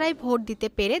ঝামেলা ছাড়াই ভোট দিতে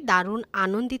পেরে দারুণ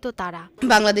আনন্দিত তারা।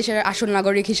 বাংলাদেশের আসল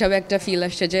নাগরিক হিসাবে একটা ফিল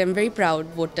আসছে যে আই এম ভেরি প্রাউড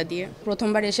ভোটটা দিয়ে।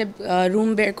 প্রথমবার এসে রুম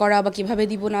বের করা বা কিভাবে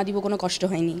দিব না দিব কোনো কষ্ট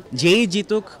হয়নি। যেই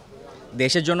জিতুক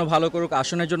দেশের জন্য ভালো করুক,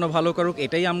 আসনের জন্য ভালো করুক,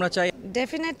 এটাই আমরা চাই।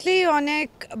 ডেফিনেটলি অনেক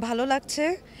ভালো লাগছে,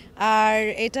 আর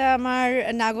এটা আমার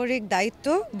নাগরিক দায়িত্ব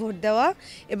ভোট দেওয়া,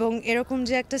 এবং এরকম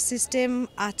যে একটা সিস্টেম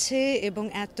আছে এবং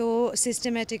এত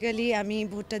সিস্টেম্যাটিক্যালি আমি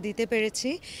ভোটটা দিতে পেরেছি,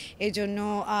 এই জন্য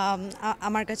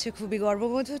আমার কাছে খুবই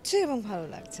গর্ববোধ হচ্ছে এবং ভালো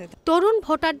লাগছে। তরুণ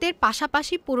ভোটারদের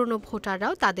পাশাপাশি পুরনো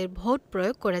ভোটাররাও তাদের ভোট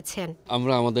প্রয়োগ করেছেন।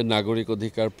 আমরা আমাদের নাগরিক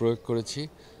অধিকার প্রয়োগ করেছি,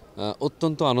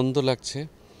 অত্যন্ত আনন্দ লাগছে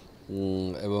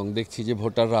এবং দেখছি যে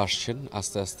ভোটাররা আসছেন,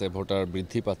 আস্তে আস্তে ভোটার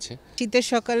বৃদ্ধি পাচ্ছে। শীতের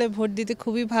সকালে ভোট দিতে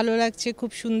খুবই ভালো লাগছে,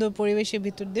 খুব সুন্দর পরিবেশের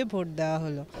ভিতর দিয়ে ভোট দেওয়া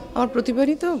হলো। আমার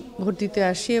প্রতিবারই তো ভোট দিতে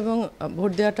আসি এবং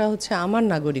ভোট দেওয়াটা হচ্ছে আমার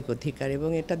নাগরিক অধিকার এবং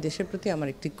এটা দেশের প্রতি আমার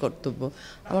একটি কর্তব্য।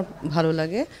 আমার ভালো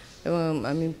লাগে এবং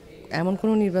আমি এমন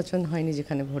কোনো নির্বাচন হয়নি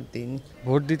যেখানে ভোট দিইনি।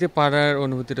 ভোট দিতে পারার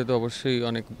অনুভূতিটা তো অবশ্যই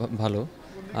অনেক ভালো,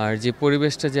 আর যে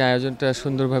পরিবেশটা, যে আয়োজনটা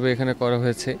সুন্দরভাবে এখানে করা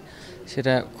হয়েছে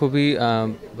সেটা খুবই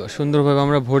সুন্দরভাবে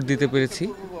আমরা ভোট দিতে পেরেছি,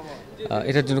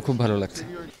 এটার জন্য খুব ভালো লাগছে।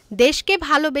 দেশকে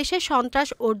ভালোবেসে সন্ত্রাস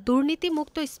ও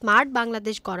দুর্নীতিমুক্ত স্মার্ট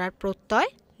বাংলাদেশ গড়ার প্রত্যয়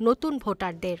নতুন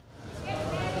ভোটারদের।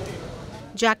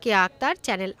 Zakia Akter,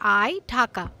 channel I,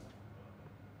 Dhaka.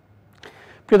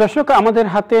 প্রিয় দর্শক, আমাদের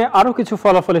হাতে আরো কিছু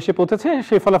ফলাফল এসে পৌঁছেছে।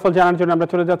 সেই ফলাফল জানার জন্য আমরা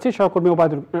চলে যাচ্ছি সহকর্মী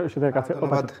ওবায়দুল রশিদের কাছে।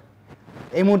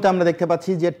 এই মুহূর্তে আমরা দেখতে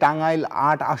পাচ্ছি যে টাঙ্গাইল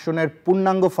 ৮ আসনের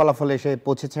পূর্ণাঙ্গ ফলাফল এসে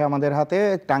পৌঁছেছে আমাদের হাতে।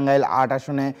 টাঙ্গাইল ৮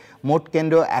 আসনে মোট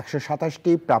কেন্দ্র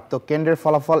 ১২৭টি, প্রাপ্ত কেন্দ্রের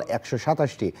ফলাফল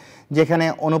 ১২৭টি, যেখানে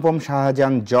অনুপম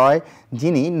শাহজাহান জয়,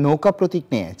 যিনি নৌকা প্রতীক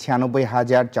নিয়ে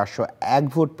 ৯৬,৪০১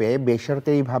 ভোট পেয়ে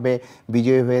বেসরকারিভাবে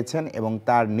বিজয়ী হয়েছেন, এবং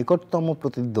তার নিকটতম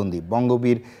প্রতিদ্বন্দ্বী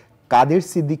বঙ্গবীর কাদের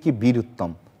সিদ্দিকী বীর উত্তম,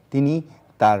 তিনি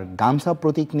তার গামছা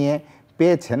প্রতীক নিয়ে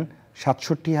পেয়েছেন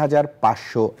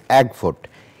 ৬৭,৫০১ ভোট।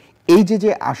 এই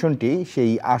যে আসনটি,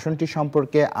 সেই আসনটি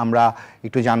সম্পর্কে আমরা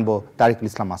একটু জানবো তারিকুল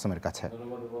ইসলাম মাসুমের কাছে।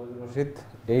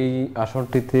 এই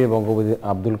আসনটিতে বঙ্গবন্ধু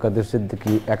আব্দুল কাদের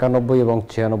সিদ্দিকী ৯১ এবং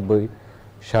 ৯৬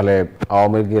 সালে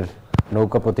আওয়ামী লীগের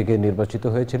নৌকা প্রতীকে নির্বাচিত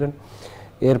হয়েছিলেন।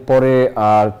 এরপরে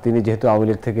আর তিনি যেহেতু আওয়ামী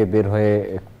লীগ থেকে বের হয়ে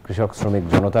কৃষক শ্রমিক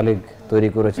জনতা লীগ তৈরি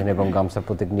করেছেন এবং গামছা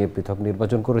প্রতীক নিয়ে পৃথক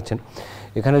নির্বাচন করেছেন।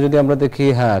 এখানে যদি আমরা দেখি,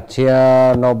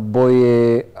 ৯৬-এ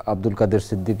আব্দুল কাদের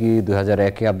সিদ্দিকী,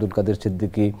 ২০০১-এ আব্দুল কাদের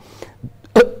সিদ্দিকী,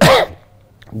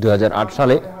 ২০০৮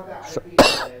 সালে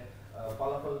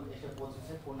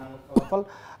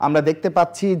আমরা দেখতে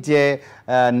পাচ্ছি যে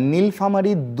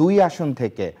নীলফামারী ২ আসন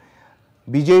থেকে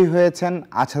বিজয়ী হয়েছেন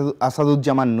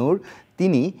আসাদুজ্জামান নূর।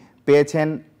 তিনি পেয়েছেন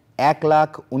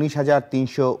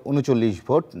 ১,১৯,৩৩৯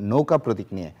 ভোট নৌকা প্রতীক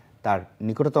নিয়ে। তার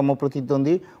নিকটতম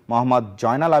প্রতিদ্বন্দ্বী মোহাম্মদ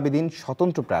জয়নাল আবেদিন,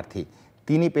 স্বতন্ত্র প্রার্থী,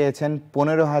 তিনি পেয়েছেন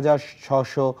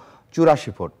 ১৫,৬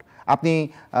 84 ভোট। আপনি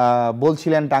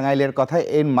বলছিলেন টাঙ্গাইলের কথা,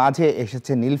 এর মাঝে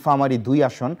এসেছে নীলফামারী 2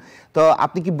 আসন। তো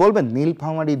আপনি কি বলবেন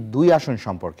নীলফামারী 2 আসন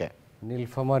সম্পর্কে?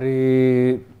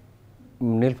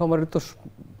 নীলফামারী তো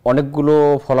অনেকগুলো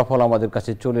ফলাফল আমাদের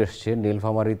কাছে চলে এসছে।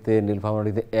 নীলফামারীতে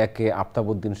একে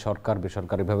আফতাবউদ্দিন সরকার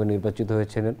বেসরকারিভাবে নির্বাচিত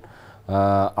হয়েছিলেন,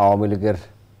 আওয়ামী লীগের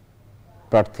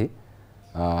প্রার্থী।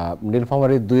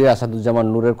 নীলফামারী 2 আসাদুজ্জামান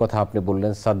নূরের কথা আপনি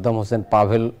বললেন। সাদ্দাম হোসেন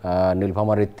পাভেল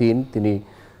নীলফামারী 3, তিনি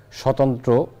স্বতন্ত্র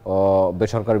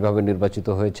বেসরকারিভাবে নির্বাচিত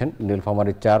হয়েছেন।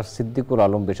 নীলফামারী 4 সিদ্দিকুল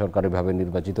আলম বেসরকারিভাবে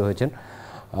নির্বাচিত হয়েছেন।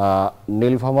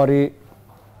 নীলফামারী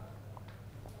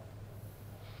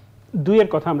 2 এর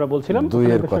কথা আমরা বলছিলাম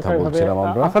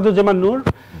আমরা। আসাদুজ্জামান নূর,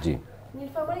 জি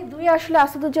নীলফামারী 2 আসলে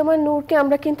আসাদুজ্জামান নূরকে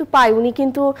আমরা কিন্তু পাই, উনি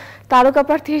কিন্তু তারকা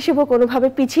প্রার্থী হিসেবে কোনোভাবে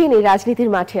পিছিয়ে নেই রাজনীতির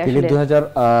মাঠে। আসলে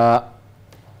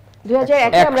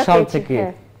 2001 সাল থেকে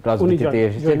রাজনীতিতে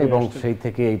এসেছেন এবং সেই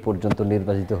থেকে এই পর্যন্ত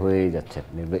নির্বাচিত হয়েই যাচ্ছেন।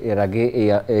 এর আগে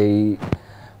এই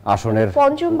আসনের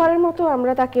পঞ্চমবারের মতো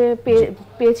আমরা তাকে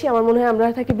পেয়েছি। আমার মনে হয় আমরা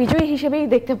তাকে বিজয়ী হিসেবেই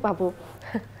দেখতে পাবো।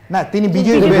 না, তিনি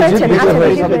বিজয়ী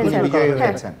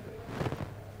হয়েছেন।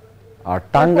 আর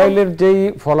টাঙ্গাইলের যেই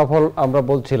ফলাফল আমরা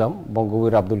বলছিলাম,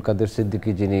 বঙ্গবীর আব্দুল কাদের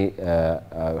সিদ্দিকী, যিনি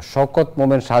শওকত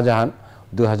মোমেন শাহজাহান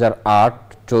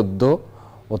 2008-14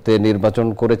 ওতে নির্বাচন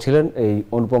করেছিলেন, এই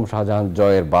অনুপম শাহজাহান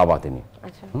জয়ের বাবা তিনি।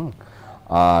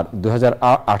 আর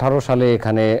 2018 সালে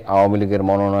এখানে আওয়ামী লীগের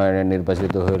মনোনয়নে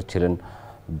নির্বাচিত হয়েছিলেন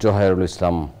জোহাইরুল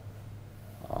ইসলাম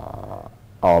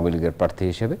আওয়ামী লীগের প্রার্থী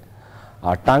হিসেবে।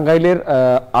 আর টাঙ্গাইলের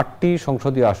 8টি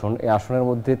সংসদীয় আসন, এই আসনের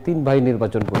মধ্যে 3 ভাই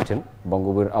নির্বাচন করছেন।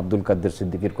 বঙ্গবীর আব্দুল কাদের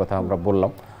সিদ্দিকীর কথা আমরা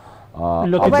বললাম,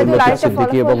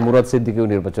 সিদ্দিকী এবং মুরাদ সিদ্দিকীও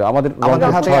নির্বাচন। আমাদের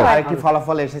হাতে আরেকটি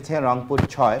ফলাফল এসেছে রংপুর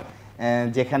 6,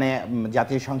 যেখানে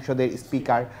জাতীয় সংসদের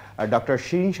স্পিকার ডক্টর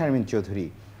শিরিন শারমিন চৌধুরী,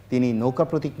 তিনি নৌকা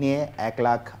প্রতীক নিয়ে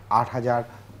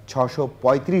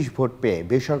 1,08,635 ভোট পেয়ে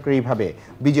বেসরকারিভাবে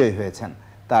বিজয়ী হয়েছেন।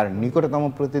 তার নিকটতম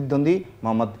প্রতিদ্বন্দ্বী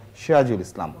মোহাম্মদ সিরাজুল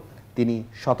ইসলাম, তিনি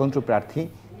স্বতন্ত্র প্রার্থী,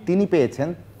 তিনি পেয়েছেন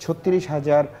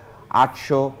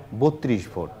 36,832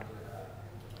 ভোট।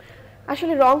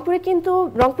 আসলে রংপুরে কিন্তু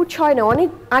রংপুর 6 না, অনেক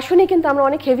আসনে কিন্তু আমরা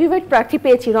অনেক হেভিওয়েট প্রার্থী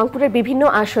পেয়েছি রংপুরের বিভিন্ন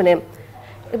আসনে।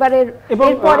 এবারে এবং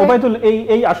ওবাইদুল,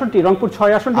 এই আসনটি রংপুর 6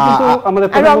 আসনটি কিন্তু আমাদের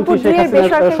প্রধানমন্ত্রী শেখ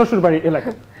হাসিনার শ্বশুরবাড়ির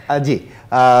এলাকা। জি,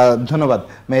 ধন্যবাদ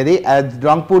মেহেদী।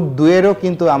 রংপুর 2 এরও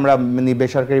কিন্তু আমরা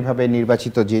বেসরকারিভাবে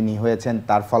নির্বাচিত যিনি হয়েছেন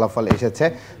তার ফলাফল এসেছে।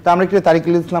 তো আমরা একটু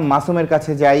তারিকুল ইসলাম মাসুমের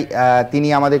কাছে যাই, তিনি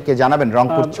আমাদেরকে জানাবেন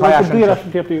রংপুর 6 আসন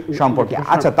সম্পর্কে।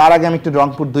 আচ্ছা, তার আগে আমি একটু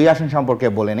রংপুর 2 আসন সম্পর্কে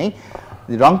বলে নেই।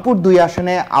 রংপুর 2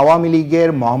 আসনে আওয়ামী লীগের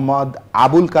মোহাম্মদ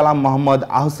আবুল কালাম মোহাম্মদ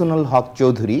আহসানুল হক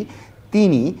চৌধুরী,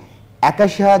 তিনি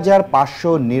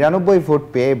 81,599 ভোট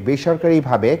পেয়ে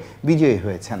বেসরকারিভাবে বিজয়ী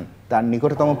হয়েছেন। তার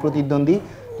নিকটতম প্রতিদ্বন্দ্বী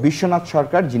বিশ্বনাথ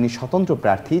সরকার, যিনি স্বতন্ত্র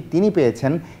প্রার্থী, তিনি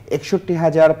পেয়েছেন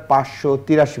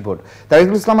 61,583 ভোট।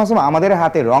 তারিকুল ইসলাম মাসুম, আমাদের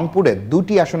হাতে রংপুরে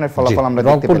 2টি আসনের ফলাফল আমরা দেখতে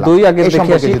পেলাম। রংপুর 2 আগে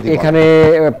দেখেছি, এখানে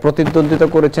প্রতিদ্বন্দ্বিতা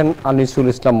করেছেন আনিসুল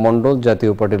ইসলাম মণ্ডল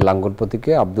জাতীয় পার্টির লাঙ্গল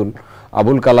প্রতীকে,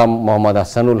 আবুল কালাম মোহাম্মদ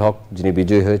আহসানুল হক, যিনি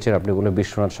বিজয়ী হয়েছেন। আপনি বললেন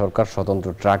বিশ্বনাথ সরকার স্বতন্ত্র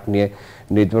ট্রাক নিয়ে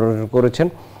নির্বাচন করেছেন।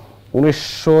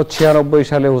 1996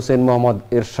 সালে হোসেন মোহাম্মদ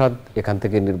এরশাদ এখান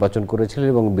থেকে নির্বাচন করেছিলেন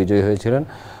এবং বিজয়ী হয়েছিলেন।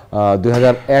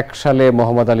 2001 সালে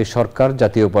মোহাম্মদ আলী সরকার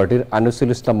জাতীয় পার্টির, আনিসুল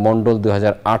ইসলাম মণ্ডল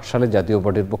 2008 সালে জাতীয়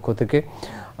পার্টির পক্ষ থেকে,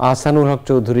 আহসানুল হক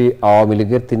চৌধুরী আওয়ামী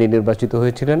লীগের, তিনি নির্বাচিত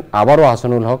হয়েছিলেন। আবারও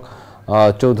আহসানুল হক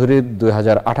চৌধুরী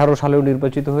 2018 সালেও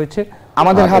নির্বাচিত হয়েছে।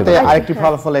 আমাদের হাতে আরেকটি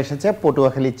ফলাফল এসেছে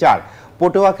পটুয়াখালী 4।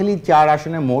 পটুয়াখালী 4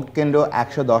 আসনে মোট কেন্দ্র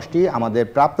 110টি, আমাদের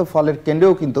প্রাপ্ত ফলের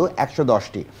কেন্দ্রও কিন্তু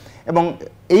 110টি। এবং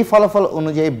এই ফলাফল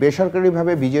অনুযায়ী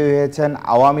বেসরকারিভাবে বিজয়ী হয়েছেন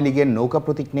আওয়ামী লীগের নৌকা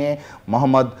প্রতীক নিয়ে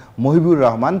মোহাম্মদ মহিবুর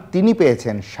রহমান, তিনি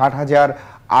পেয়েছেন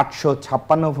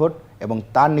 60,856 ভোট এবং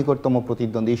তার নিকটতম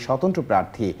প্রতিদ্বন্দ্বী স্বতন্ত্র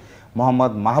প্রার্থী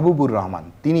মোহাম্মদ মাহবুবুর রহমান,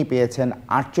 তিনি পেয়েছেন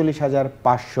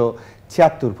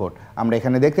 48,576 ভোট। আমরা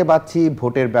এখানে দেখতে পাচ্ছি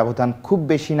ভোটের ব্যবধান খুব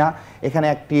বেশি না, এখানে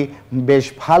একটি বেশ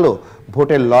ভালো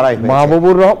ভোটের লড়াই হয়েছে।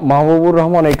 মাহবুবুর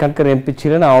রহমান এখানকার এমপি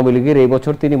ছিলেন আওয়ামী লীগের, এই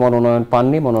বছর তিনি মনোনয়ন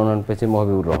পাননি, মনোনয়ন পেয়েছেন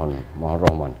মহিবুর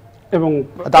রহমান। এবং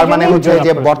তার মানে হচ্ছে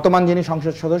যে বর্তমান যিনি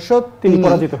সংসদ সদস্য তিনি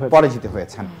পরাজিত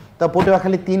হয়েছেন। তো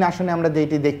পটুয়াখালী 3 আসনে আমরা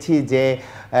যেটি দেখছি যে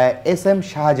SM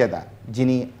শাহজাদা,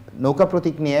 যিনি নৌকা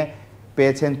প্রতীক নিয়ে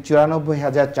পেয়েছেন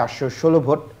 94,416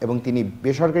 ভোট এবং তিনি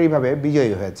বেসরকারিভাবে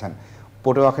বিজয়ী হয়েছেন।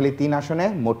 পটুয়াখালী 3 আসনে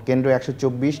মোট কেন্দ্র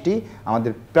 124টি,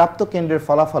 আমাদের প্রাপ্ত কেন্দ্রের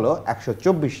ফলাফলও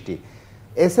 124টি।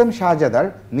 SM শাহজাদার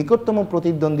নিকটতম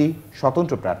প্রতিদ্বন্দ্বী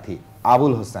স্বতন্ত্র প্রার্থী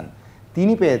আবুল হোসেন,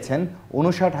 তিনি পেয়েছেন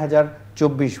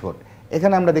 59,024 ভোট।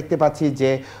 এখানে আমরা দেখতে পাচ্ছি যে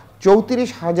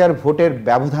 34,000 ভোটের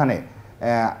ব্যবধানে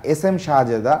SM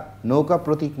শাহজাদা নৌকা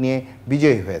প্রতীক নিয়ে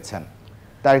বিজয়ী হয়েছেন।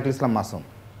 তারিকুল ইসলাম মাসুম।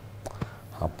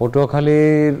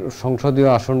 পটুয়াখালীর সংসদীয়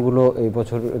আসনগুলো এই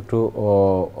বছর একটু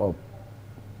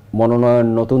মনোনয়ন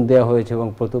নতুন দেওয়া হয়েছে এবং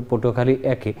পটুয়াখালী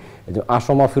 1-এ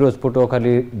আসমা ফিরোজ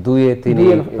পটুয়াখালী 2-এ তিনি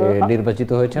নির্বাচিত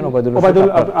হয়েছেন।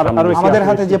 আমাদের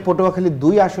হাতে যে পটুয়াখালী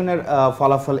 2 আসনের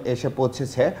ফলাফল এসে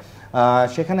পৌঁছেছে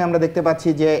সেখানে আমরা দেখতে পাচ্ছি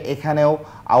যে এখানেও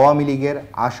আওয়ামী লীগের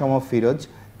আসমা ফিরোজ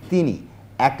তিনি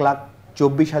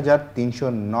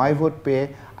 1,24,309 ভোট পেয়ে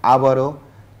আবারও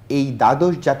এই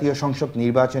দ্বাদশ জাতীয় সংসদ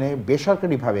নির্বাচনে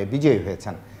বেসরকারিভাবে বিজয়ী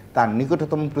হয়েছেন। তার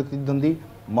নিকটতম প্রতিদ্বন্দ্বী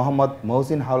মোহাম্মদ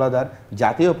মহসিন হাওলাদার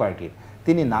জাতীয় পার্টির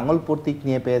তিনি নাঙ্গল প্রতীক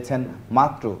নিয়ে পেয়েছেন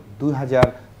মাত্র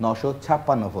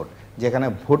 2,956 ভোট, যেখানে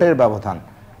ভোটের ব্যবধান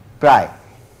প্রায়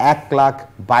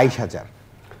 1,22,000।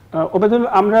 ওবেদুল,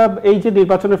 আমরা এই যে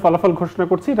নির্বাচনের ফলাফল ঘোষণা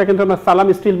করছি এটা কিন্তু আমরা সালাম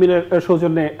স্টিল মিলের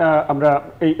সৌজন্যে আমরা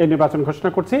এই নির্বাচন ঘোষণা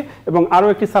করছি এবং আরও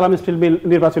একটি সালাম স্টিল মিল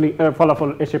নির্বাচনী ফলাফল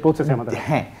এসে পৌঁছেছে আমাদের।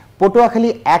 হ্যাঁ, পটুয়াখালী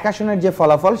 1 আসনের যে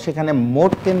ফলাফল সেখানে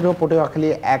মোট কেন্দ্র পটুয়াখালী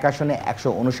 1 আসনে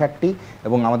 159টি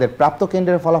এবং আমাদের প্রাপ্ত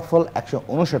কেন্দ্রের ফলাফল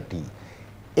 159।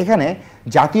 এখানে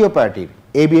জাতীয় পার্টির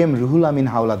ABM রুহুল আমিন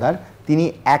হাওলাদার তিনি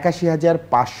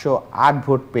 81,508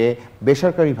 ভোট পেয়ে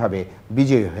বেসরকারিভাবে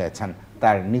বিজয়ী হয়েছেন।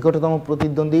 তার নিকটতম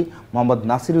প্রতিদ্বন্দ্বী মোহাম্মদ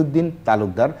নাসিরউদ্দিন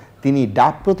তালুকদার তিনি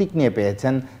ডাক প্রতীক নিয়ে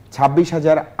পেয়েছেন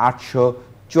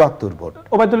 26,874 ভোট।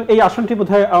 ওবায়দুল, এই আসনটি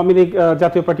বোধহয় আওয়ামী লীগ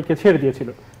জাতীয় পার্টিকে ছেড়ে দিয়েছিল।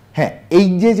 হ্যাঁ, এই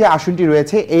যে আসনটি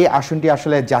রয়েছে এই আসনটি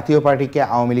আসলে জাতীয় পার্টিকে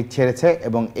আওয়ামী লীগ ছেড়েছে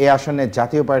এবং এই আসনে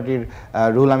জাতীয় পার্টির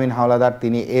রুহুল আমিন হাওলাদার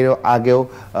তিনি এর আগেও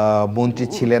মন্ত্রী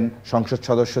ছিলেন, সংসদ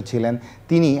সদস্য ছিলেন,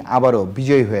 তিনি আবারও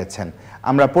বিজয়ী হয়েছেন।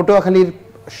 আমরা পটুয়াখালীর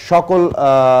সকল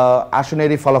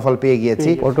আসনেরই ফলাফল পেয়ে গিয়েছি।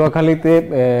 পটুয়াখালীতে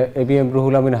ABM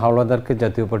রুহুল আমিন হাওলাদারকে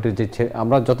জাতীয় পার্টির যে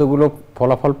আমরা যতগুলো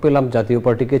ফলাফল পেলাম জাতীয়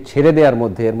পার্টিকে ছেড়ে দেওয়ার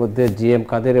মধ্যে এর মধ্যে GM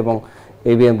কাদের এবং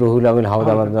ABM রুহুল আমিন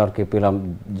হাওলাদারকে পেলাম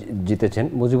জিতেছেন।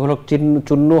 মুজিবুল হক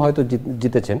চুন্নু হয়তো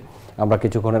জিতেছেন, আমরা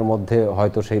কিছুক্ষণের মধ্যে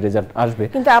হয়তো সেই রেজাল্ট আসবে,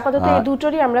 কিন্তু আপাতত এই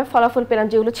দুটোরই আমরা ফলাফল পেলাম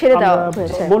যেগুলো ছেড়ে দেওয়া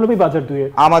হয়েছে। মৌলভীবাজার 2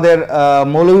 আমাদের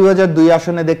মৌলভীবাজার 2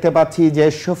 আসনে দেখতে পাচ্ছি যে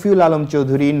শফিউল আলম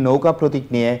চৌধুরী নৌকা প্রতীক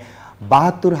নিয়ে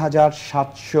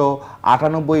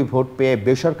 72,798 ভোট পেয়ে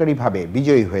বেসরকারিভাবে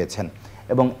বিজয়ী হয়েছেন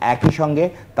এবং একই সঙ্গে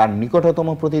তার নিকটতম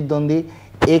প্রতিদ্বন্দ্বী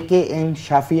AKM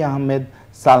শাফি আহমেদ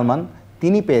সালমান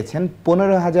তিনি পেয়েছেন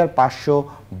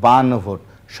 15,552 ভোট,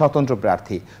 স্বতন্ত্র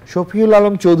প্রার্থী। শফিউল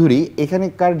আলম চৌধুরী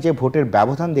এখানকার যে ভোটের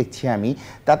ব্যবধান দেখছি আমি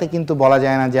তাতে কিন্তু বলা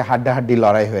যায় না যে হাড্ডাহাড্ডি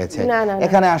লড়াই হয়েছে।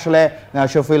 এখানে আসলে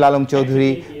শফিউল আলম চৌধুরী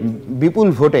বিপুল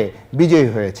ভোটে বিজয়ী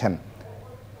হয়েছেন।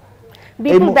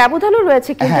 বিপুল ব্যবধানও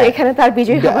রয়েছে কিন্তু এখানে তার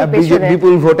বিজয় হওয়ার পেছনে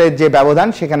বিপুল ভোটের যে ব্যবধান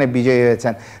সেখানে বিজয়ী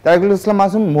হয়েছেন। তারকুল ইসলাম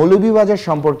মাসুম, মৌলভীবাজার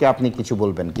সম্পর্কে আপনি কিছু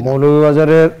বলবেন কি?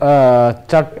 মৌলভীবাজারের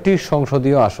 4টি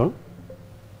সংসদীয় আসন,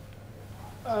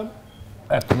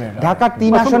 ঢাকা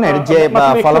 3 আসনের যে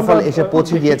ফলাফল এসে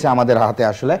পৌঁছে গিয়েছে আমাদের হাতে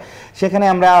আসলে সেখানে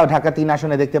আমরা ঢাকা 3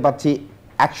 আসনে দেখতে পাচ্ছি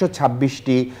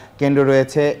 126টি কেন্দ্র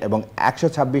রয়েছে এবং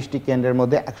 126টি কেন্দ্রের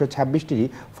মধ্যে 126টিরই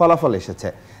ফলাফল এসেছে,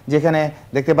 যেখানে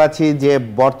দেখতে পাচ্ছি যে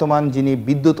বর্তমান যিনি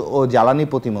বিদ্যুৎ ও জ্বালানি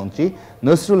প্রতিমন্ত্রী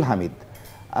নসরুল হামিদ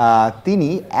তিনি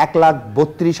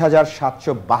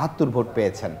 1,32,772 ভোট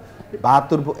পেয়েছেন।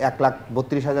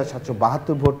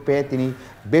 1,32,772 ভোট পেয়ে তিনি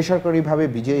বেসরকারিভাবে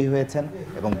বিজয়ী হয়েছেন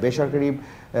এবং বেসরকারি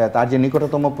তার যে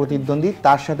নিকটতম প্রতিদ্বন্দ্বী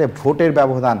তার সাথে ভোটের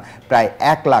ব্যবধান প্রায়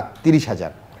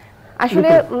 1,30,000। আসলে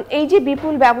এই যে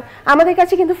বিপুল আমাদের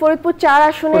কাছে কিন্তু ফরিদপুর 4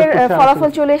 আসনের ফলাফল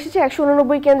চলে এসেছে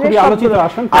 189 কেন্দ্রে।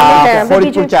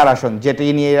 ফরিদপুর 4 আসন যেটি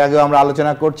নিয়ে এর আগে আমরা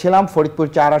আলোচনা করছিলাম, ফরিদপুর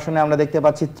 4 আসনে আমরা দেখতে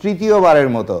পাচ্ছি তৃতীয়বারের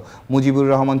মতো মুজিবুর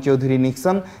রহমান চৌধুরী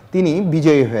নিক্সন তিনি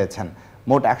বিজয়ী হয়েছেন।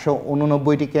 মোট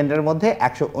 189টি কেন্দ্রের মধ্যে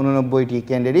 189টি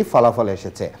কেন্দ্রেরই ফলাফল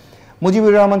এসেছে।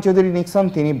 মুজিবুর রহমান চৌধুরী নিক্সন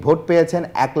তিনি ভোট পেয়েছেন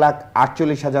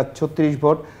 1,48,036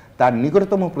 ভোট। তার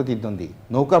নিকটতম প্রতিদ্বন্দ্বী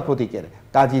নৌকা প্রতীকের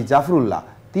কাজী জাফরুল্লাহ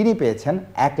তিনি পেয়েছেন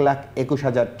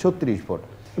 1,21,036 ভোট।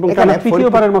 এখানে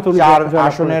 4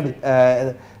 আসনের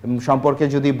সম্পর্কে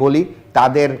যদি বলি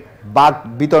তাদের বাক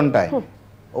বিতণ্ডায়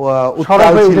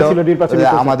উত্তাল ছিল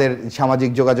আমাদের সামাজিক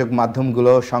যোগাযোগ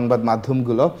মাধ্যমগুলো, সংবাদ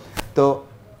মাধ্যমগুলো। তো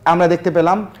আমরা দেখতে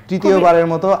পেলাম তৃতীয়বারের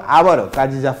মতো আবারও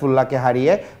কাজী জাফরুল্লাহকে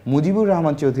হারিয়ে মুজিবুর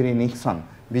রহমান চৌধুরী নিক্সন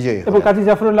বিজয়ী এবং কাজী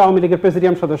জাফরুল্লাহ আওয়ামী লীগের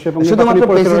প্রেসিডিয়াম সদস্য এবং শুধুমাত্র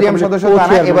প্রেসিডিয়াম সদস্য না,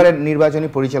 এবারে নির্বাচনী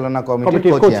পরিচালনা কমিটির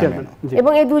চেয়ারম্যান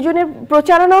এবং এই দুজনের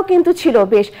প্রচারণাও কিন্তু ছিল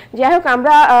বেশ। যাই হোক,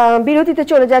 আমরা বিরতিতে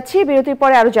চলে যাচ্ছি, বিরতির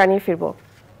পরে আরো জানিয়ে ফিরবো।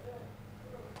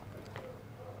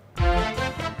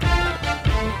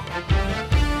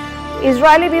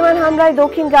 ইসরায়েলি বিমান হামলায়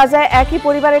দক্ষিণ গাজায় একই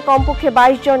পরিবারের কমপক্ষে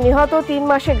 22 জন নিহত, 3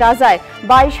 মাসে গাজায়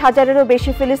 22,000-এরও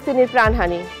বেশি ফিলিস্তিনির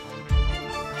প্রাণহানি।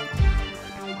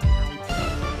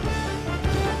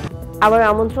 আবার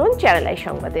আমন্ত্রণ চ্যানেল আই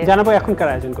সংবাদে, জানাবো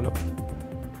এখনকার আয়োজনগুলো।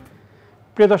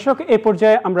 প্রিয় দর্শক, এই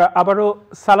পর্যায়ে আমরা আবারও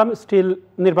সালাম স্টিল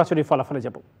নির্বাচনী ফলাফলে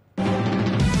যাব।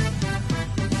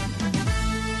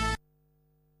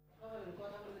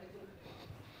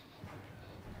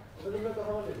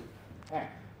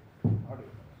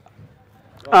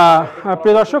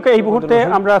 প্রিয় দর্শক, এই মুহূর্তে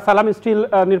আমরা সালাম স্টিল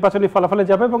নির্বাচনী ফলাফলে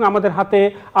যাব এবং আমাদের হাতে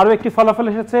আরও একটি ফলাফল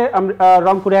এসেছে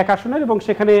রংপুর 1 আসনের, এবং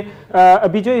সেখানে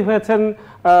বিজয়ী হয়েছেন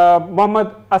মোহাম্মদ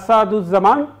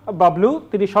আসাদুজ্জামান বাবলু।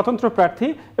 তিনি স্বতন্ত্র প্রার্থী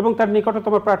এবং তার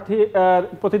নিকটতম প্রার্থী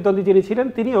প্রতিদ্বন্দ্বী যিনি ছিলেন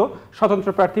তিনিও স্বতন্ত্র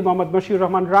প্রার্থী মোহাম্মদ মশিউর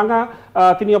রহমান রাঙা।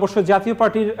 তিনি অবশ্য জাতীয়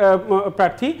পার্টির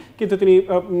প্রার্থী, কিন্তু তিনি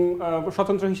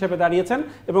স্বতন্ত্র হিসেবে দাঁড়িয়েছেন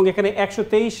এবং এখানে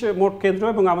 123 মোট কেন্দ্র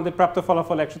এবং আমাদের প্রাপ্ত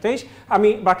ফলাফল 123। আমি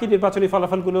বাকি নির্বাচনী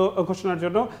ফলাফলগুলো ঘোষণার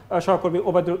জন্য সহকর্মী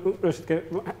ওবায়দুর রশিদকে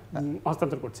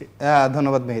হস্তান্তর করছি।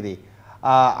 ধন্যবাদ মেহেদী।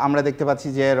 আমরা দেখতে পাচ্ছি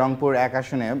যে রংপুর 1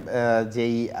 আসনে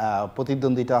যেই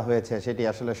প্রতিদ্বন্দ্বিতা হয়েছে সেটি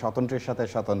আসলে স্বতন্ত্রের সাথে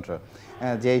স্বতন্ত্র।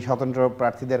 যেই স্বতন্ত্র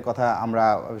প্রার্থীদের কথা আমরা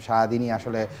সারাদিনই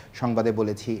আসলে সংবাদে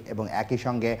বলেছি, এবং একই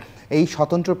সঙ্গে এই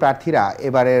স্বতন্ত্র প্রার্থীরা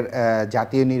এবারের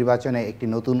জাতীয় নির্বাচনে একটি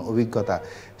নতুন অভিজ্ঞতা,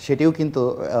 সেটিও কিন্তু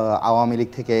আওয়ামী লীগ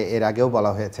থেকে এর আগেও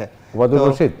বলা হয়েছে।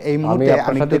 এই মুহূর্তে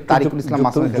আমি তারিকুল ইসলাম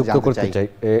মাসুমকে জানতে চাই,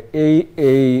 এই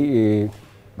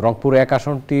রংপুর 1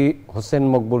 আসনটি হোসেন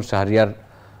মকবুল শাহরিয়ার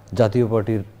জাতীয়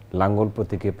পার্টির লাঙ্গল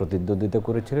প্রতীকে প্রতিদ্বন্দ্বিতা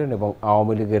করেছিলেন এবং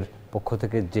আওয়ামী লীগের পক্ষ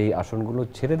থেকে যেই আসনগুলো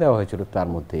ছেড়ে দেওয়া হয়েছিল তার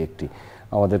মধ্যে একটি।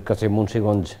 আমাদের কাছে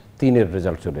মুন্সিগঞ্জ 3-এর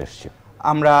রেজাল্ট চলে এসেছে।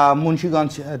 আমরা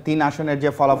মুন্সিগঞ্জ 3 আসনের যে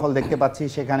ফলাফল দেখতে পাচ্ছি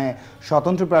সেখানে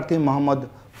স্বতন্ত্র প্রার্থী মোহাম্মদ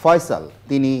ফয়সাল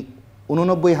তিনি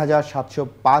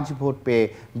 89,705 ভোট পেয়ে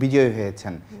বিজয়ী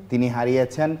হয়েছেন। তিনি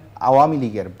হারিয়েছেন আওয়ামী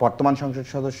লীগের বর্তমান সংসদ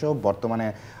সদস্য, বর্তমানে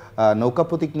নৌকা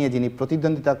প্রতীক নিয়ে যিনি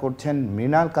প্রতিদ্বন্দ্বিতা করছেন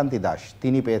মৃণাল কান্তি দাস,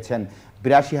 তিনি পেয়েছেন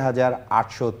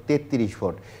 82,833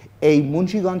 ভোট। এই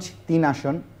মুন্সিগঞ্জ 3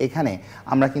 আসন, এখানে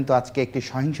আমরা কিন্তু আজকে একটি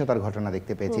সহিংসতার ঘটনা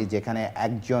দেখতে পেয়েছি, যেখানে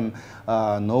একজন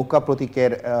নৌকা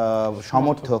প্রতীকের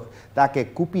সমর্থক তাকে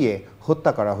কুপিয়ে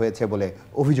হত্যা করা হয়েছে বলে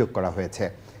অভিযোগ করা হয়েছে।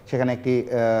 সেখানে একটি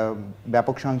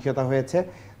ব্যাপক সহিংসতা হয়েছে।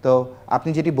 তো আপনি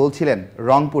যেটি বলছিলেন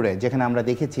রংপুরে, যেখানে আমরা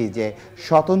দেখেছি যে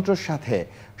স্বতন্ত্রের সাথে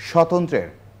স্বতন্ত্রের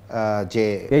যে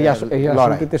এই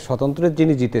আসনটিতে স্বতন্ত্রের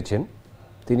যিনি জিতেছেন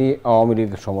তিনি আওয়ামী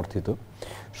লীগ সমর্থিত,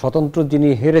 স্বতন্ত্র যিনি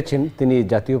হেরেছেন তিনি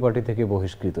জাতীয় পার্টি থেকে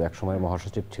বহিষ্কৃত, একসময়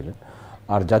মহাসচিব ছিলেন।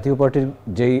 আর জাতীয় পার্টির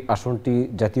যেই আসনটি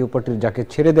জাতীয় পার্টির যাকে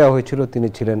ছেড়ে দেওয়া হয়েছিল তিনি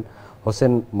ছিলেন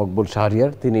হোসেন মকবুল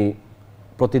শাহরিয়ার, তিনি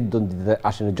প্রতিদ্বন্দ্বিতায়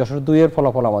আসেনি। যশোর 2-এর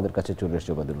ফলাফল আমাদের কাছে চলে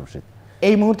এসেছে ওবায়দুর রশিদ।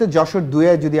 এই মুহূর্তে যশোর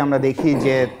 2-এ যদি আমরা দেখি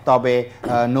যে তবে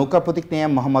নৌকা প্রতীক নিয়ে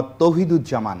মোহাম্মদ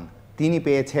তৌহিদুজ্জামান তিনি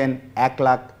পেয়েছেন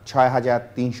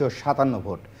 1,06,357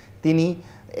 ভোট। তিনি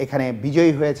এখানে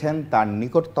বিজয়ী হয়েছেন। তার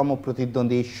নিকটতম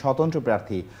প্রতিদ্বন্দ্বী স্বতন্ত্র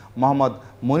প্রার্থী মোহাম্মদ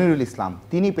মনিরুল ইসলাম,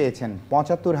 তিনি পেয়েছেন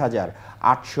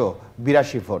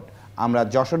 75,882 ভোট। আমরা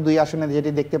যশোর 2 আসনে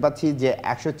যেটি দেখতে পাচ্ছি যে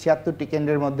 176টি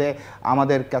কেন্দ্রের মধ্যে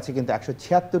আমাদের কাছে কিন্তু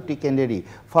 176টি কেন্দ্রেরই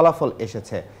ফলাফল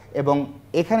এসেছে, এবং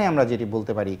এখানে আমরা যেটি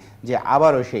বলতে পারি যে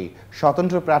আবারও সেই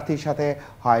স্বতন্ত্র প্রার্থীর সাথে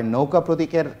হয় নৌকা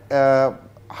প্রতীকের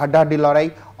হাড্ডাহাড্ডি লড়াই,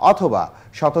 অথবা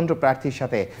স্বতন্ত্র প্রার্থীর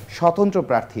সাথে স্বতন্ত্র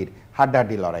প্রার্থীর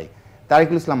হাড্ডাহাড্ডি লড়াই।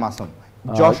 তারিকুল ইসলাম মাসুম,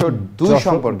 যশোর 2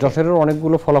 সম্পর্কে যশোরের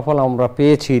অনেকগুলো ফলাফল আমরা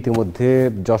পেয়েছি ইতিমধ্যে।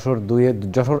 যশোর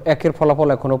 1-এর ফলাফল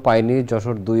এখনো পাইনি।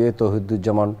 যশোর 2-এ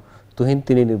তৌহিদুজ্জামান তুহিন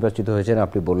তিনি নির্বাচিত হয়েছেন,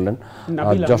 আপনি বললেন।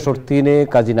 যশোর 3-এ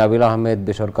কাজী নাবিল আহমেদ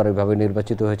বেসরকারিভাবে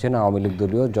নির্বাচিত হয়েছেন, আওয়ামী লীগ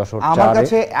দলীয়। যশোর 4-এ আমার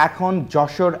কাছে এখন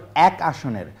যশোর 1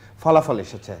 আসনের ফলাফল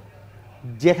এসেছে,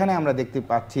 যেখানে আমরা দেখতে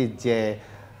পাচ্ছি যে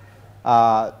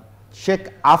শেখ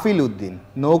আফিল উদ্দিন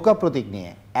নৌকা প্রতীক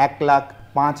নিয়ে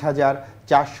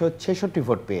 1,05,466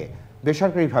 ভোট পেয়ে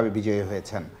বেসরকারিভাবে বিজয়ী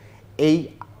হয়েছেন। এই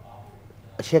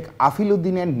শেখ আফিল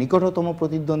উদ্দিনের নিকটতম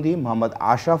প্রতিদ্বন্দ্বী মোহাম্মদ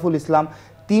আশরাফুল ইসলাম,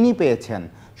 তিনি পেয়েছেন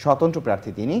স্বতন্ত্র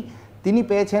প্রার্থী, তিনি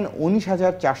পেয়েছেন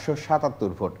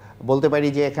 19,477 ভোট। বলতে পারি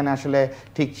যে এখানে আসলে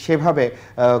ঠিক সেভাবে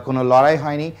কোনো লড়াই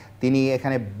হয়নি, তিনি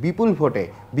এখানে বিপুল ভোটে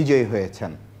বিজয়ী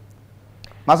হয়েছেন।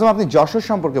 মাসুম, আপনি যশোর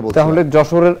সম্পর্কে বলতে। তাহলে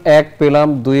যশোরের 1 পেলাম,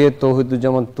 2-এ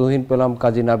তৌহিদুজ্জামান তুহিন পেলাম,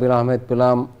 কাজী নাবিল আহমেদ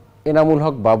পেলাম, এনামুল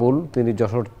হক বাবুল তিনি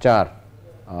যশোর 4।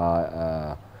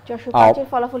 যশোর 5-এর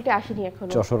ফলাফলটি আসেনি এখনো।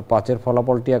 যশোর 5-এর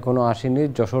ফলাফলটি এখনো আসেনি।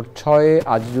 যশোর 6-এ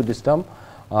আজিজুল ইসলাম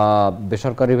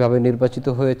বেসরকারিভাবে নির্বাচিত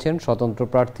হয়েছেন, স্বতন্ত্র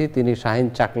প্রার্থী, তিনি শাহিন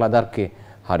চাকলাদারকে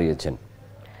হারিয়েছেন।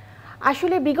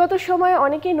 আসলে বিগত সময়ে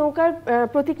অনেকে নৌকার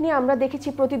প্রতীক নিয়ে আমরা দেখেছি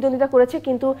প্রতিদ্বন্দ্বিতা করেছে,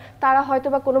 কিন্তু তারা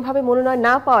হয়তোবা কোনোভাবে মনোনয়ন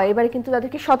না পাওয়া এবারে কিন্তু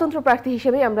তাদেরকে স্বতন্ত্র প্রার্থী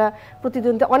হিসেবে আমরা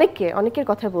প্রতিদ্বন্দ্বিতা অনেকের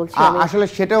কথা বলছি। আসলে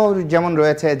সেটাও যেমন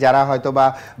রয়েছে যারা হয়তোবা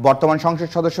বর্তমান সংসদ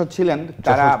সদস্য ছিলেন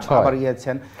তারা আবার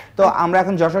গিয়েছেন। তো আমরা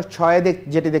এখন যশোর 6-এ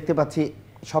যেটি দেখতে পাচ্ছি,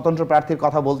 স্বতন্ত্র প্রার্থীর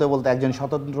কথা বলতে বলতে একজন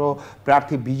স্বতন্ত্র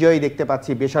প্রার্থী বিজয়ী দেখতে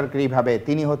পাচ্ছি বেসরকারিভাবে,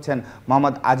 তিনি হচ্ছেন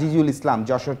মোহাম্মদ আজিজুল ইসলাম।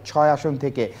 যশোর 6 আসন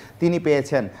থেকে তিনি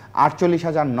পেয়েছেন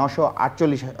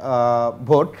 48,948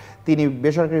 ভোট, তিনি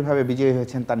বেসরকারিভাবে বিজয়ী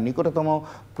হয়েছেন। তার নিকটতম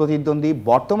প্রতিদ্বন্দ্বী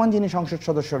বর্তমান যিনি সংসদ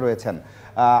সদস্য রয়েছেন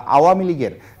আওয়ামী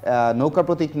লীগের নৌকা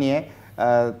প্রতীক নিয়ে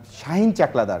শাহিন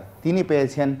চাকলাদার, তিনি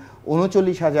পেয়েছেন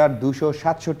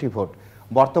 39,267 ভোট।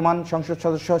 বর্তমান সংসদ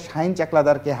সদস্য শাহিন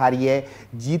চাকলাদারকে হারিয়ে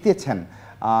জিতেছেন,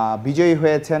 বিজয়ী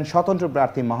হয়েছেন স্বতন্ত্র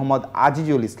প্রার্থী মোহাম্মদ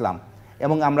আজিজুল ইসলাম।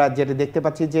 এবং আমরা যেটা দেখতে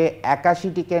পাচ্ছি যে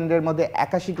 81টি কেন্দ্রের মধ্যে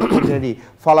 81টি কেন্দ্রেরই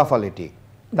ফলাফল এটি।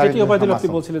 যেটি ওবায়দুল আপনি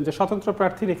বলছিলেন যে স্বতন্ত্র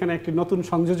প্রার্থীর এখানে একটি নতুন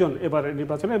সংযোজন এবারের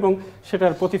নির্বাচনে এবং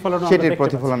সেটার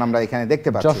প্রতিফলন আমরা এখানে দেখতে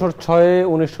পাচ্ছি। যশোর 6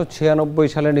 1996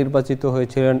 সালে নির্বাচিত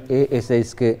হয়েছিলেন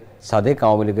এএসএইচকে সাদেক,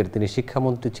 আওয়ামী লীগের তিনি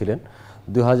শিক্ষামন্ত্রী ছিলেন।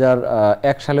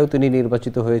 2001 সালেও তিনি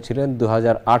নির্বাচিত হয়েছিলেন।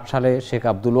 2008 সালে শেখ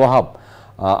আব্দুল ওয়াহাব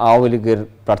আওয়ামী লীগের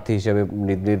প্রার্থী হিসেবে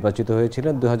নির্বাচিত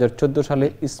হয়েছিলেন। 2014 সালে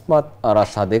ইসমাত আরা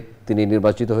সাদেক তিনি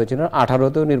নির্বাচিত হয়েছিলেন।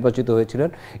 2018তেও নির্বাচিত হয়েছিলেন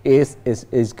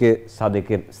এএসএইচকে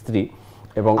সাদেকের স্ত্রী।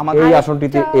 এবং এই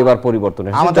আসনটিতে এবার পরিবর্তন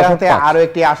এসেছে। আমাদের হাতে আরো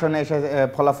একটি আসনে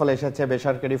ফলাফল এসেছে,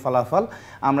 বেসরকারি ফলাফল।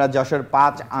 আমরা যশোর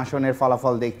 5 আসনের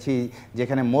ফলাফল দেখছি,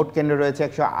 যেখানে মোট কেন্দ্র রয়েছে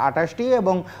 128টি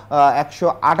এবং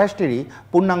 128টিরই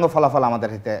পূর্ণাঙ্গ ফলাফল আমাদের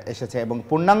হাতে এসেছে। এবং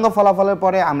পূর্ণাঙ্গ ফলাফলের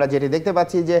পরে আমরা যেটি দেখতে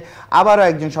পাচ্ছি যে আবারও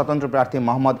একজন স্বতন্ত্র প্রার্থী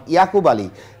মোহাম্মদ ইয়াকুব আলী,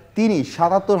 তিনি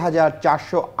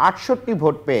 77,468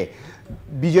 ভোট পেয়ে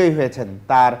বিজয়ী হয়েছেন।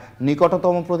 তার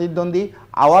নিকটতম প্রতিদ্বন্দ্বী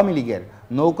আওয়ামী লীগের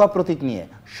নৌকা প্রতীক নিয়ে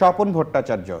স্বপন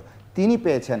ভট্টাচার্য, তিনি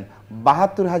পেয়েছেন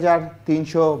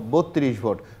 72,332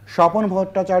 ভোট। স্বপন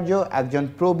ভট্টাচার্য একজন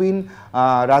প্রবীণ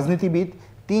রাজনীতিবিদ,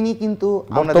 তিনি কিন্তু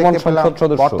আমরা দেখতে পেলাম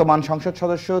বর্তমান সংসদ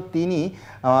সদস্য, তিনি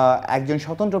একজন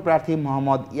স্বতন্ত্র প্রার্থী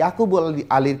মোহাম্মদ ইয়াকুব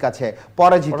আলীর কাছে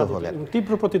পরাজিত হলেন।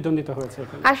 তীব্র প্রতিদ্বন্দ্বিতা হয়েছে।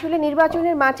 আসলে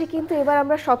নির্বাচনের মাঠে কিন্তু এবার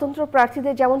আমরা স্বতন্ত্র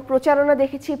প্রার্থীদের যেমন প্রচারণা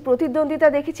দেখেছি, প্রতিদ্বন্দ্বিতা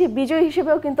দেখেছি, বিজয়ী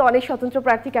হিসেবেও কিন্তু অনেক স্বতন্ত্র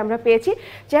প্রার্থীকে আমরা পেয়েছি।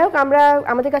 যাই হোক,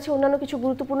 আমাদের কাছে অন্যান্য কিছু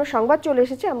গুরুত্বপূর্ণ সংবাদ চলে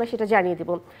এসেছে, আমরা সেটা জানিয়ে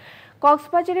দেব।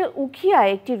 কক্সবাজারের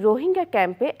উখিয়ায় একটি রোহিঙ্গা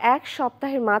ক্যাম্পে 1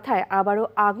 সপ্তাহের মাথায় আবারও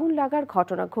আগুন লাগার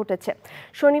ঘটনা ঘটেছে।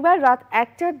 শনিবার রাত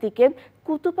 1টার দিকে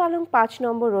কুতুপালং 5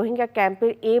 নম্বর রোহিঙ্গা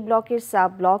ক্যাম্পের এ ব্লকের সাব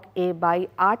ব্লক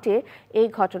A/8-এ এই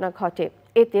ঘটনা ঘটে।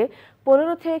 এতে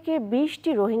 15 থেকে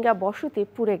 20টি রোহিঙ্গা বসতি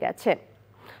পুড়ে গেছে।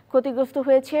 ক্ষতিগ্রস্ত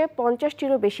হয়েছে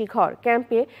 50টিরও বেশি ঘর।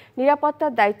 ক্যাম্পে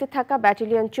নিরাপত্তার দায়িত্বে থাকা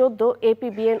ব্যাটালিয়ন 14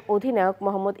 APBN অধিনায়ক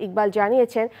মোহাম্মদ ইকবাল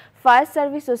জানিয়েছেন, ফায়ার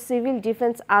সার্ভিস ও সিভিল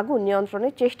ডিফেন্স আগুন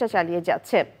নিয়ন্ত্রণের চেষ্টা চালিয়ে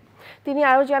যাচ্ছে। তিনি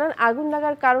আরও জানান, আগুন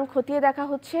লাগার কারণ খতিয়ে দেখা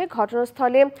হচ্ছে।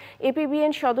 ঘটনাস্থলে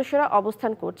APBN সদস্যরা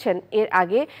অবস্থান করছেন। এর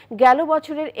আগে গেল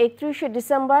বছরের 31শে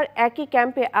ডিসেম্বর একই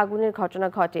ক্যাম্পে আগুনের ঘটনা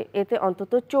ঘটে। এতে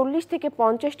অন্তত 40 থেকে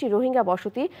 50টি রোহিঙ্গা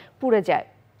বসতি পুড়ে যায়।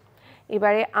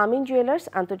 এবারে আমিন জুয়েলার্স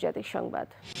আন্তর্জাতিক সংবাদ।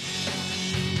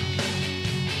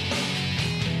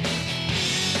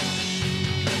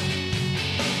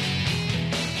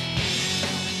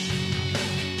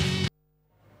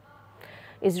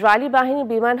 ইসরায়েলি বাহিনী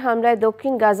বিমান হামলায়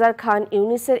দক্ষিণ গাজার খান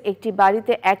ইউনিসের একটি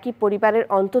বাড়িতে একই পরিবারের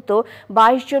অন্তত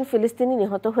 22 জন ফিলিস্তিনি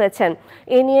নিহত হয়েছেন।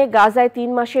 এ নিয়ে গাজায় 3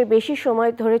 মাসের বেশি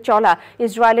সময় ধরে চলা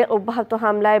ইসরায়েলের অব্যাহত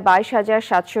হামলায়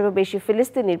 22,700-এরও বেশি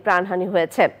ফিলিস্তিনির প্রাণহানি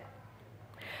হয়েছে।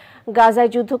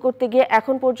 গাজায় যুদ্ধ করতে গিয়ে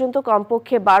এখন পর্যন্ত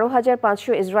কমপক্ষে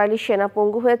 12,500 ইসরায়েলি সেনা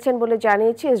পঙ্গু হয়েছেন বলে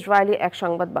জানিয়েছে ইসরায়েলি এক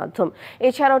সংবাদ মাধ্যম।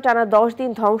 এছাড়াও টানা 10 দিন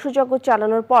ধ্বংসযজ্ঞ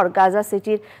চালানোর পর গাজা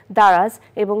সিটির দারাজ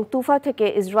এবং তুফা থেকে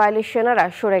ইসরায়েলি সেনারা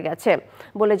সরে গেছে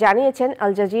বলে জানিয়েছেন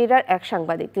আল জাজিরার এক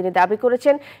সাংবাদিক। তিনি দাবি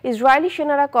করেছেন, ইসরায়েলি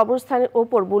সেনারা কবরস্থানের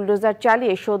ওপর বুলডোজার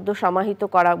চালিয়ে সদ্য সমাহিত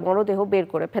করা মরদেহ বের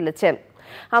করে ফেলেছে।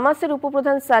 হামাসের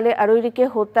উপপ্রধান সালে আরুইরিকে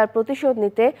হত্যার প্রতিশোধ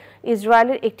নিতে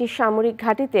ইসরায়েলের একটি সামরিক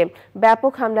ঘাঁটিতে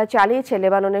ব্যাপক হামলা চালিয়েছে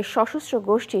লেবাননের সশস্ত্র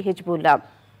গোষ্ঠী হিজবুল্লাহ।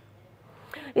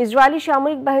 ইসরায়েলি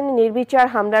সামরিক বাহিনী নির্বিচার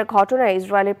হামলার ঘটনায়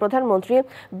ইসরায়েলের প্রধানমন্ত্রী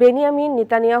বেনিয়ামিন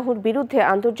নেতানিয়াহুর বিরুদ্ধে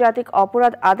আন্তর্জাতিক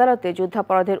অপরাধ আদালতে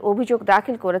যুদ্ধাপরাধের অভিযোগ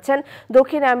দাখিল করেছেন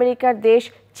দক্ষিণ আমেরিকার দেশ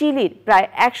চিলির প্রায়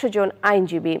 100 জন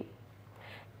আইনজীবী।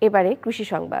 এবারে কৃষি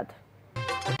সংবাদ।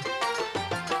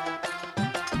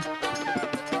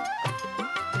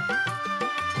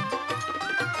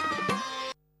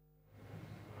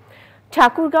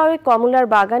 ঠাকুরগাঁওয়ে কমলার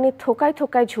বাগানে থোকায়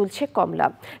থোকায় ঝুলছে কমলা।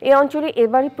 এই অঞ্চলে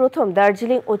এবারই প্রথম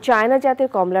দার্জিলিং ও চায়না জাতের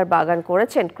কমলার বাগান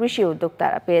করেছেন কৃষি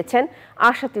উদ্যোক্তারা, পেয়েছেন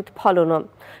আশাতীত ফলনও।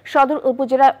 সদর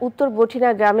উপজেলার উত্তর বঠিনা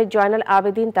গ্রামের জয়নাল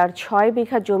আবেদিন তার 6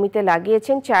 বিঘা জমিতে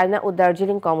লাগিয়েছেন চায়না ও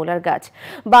দার্জিলিং কমলার গাছ।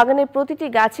 বাগানের প্রতিটি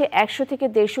গাছে 100 থেকে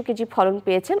 150 কেজি ফলন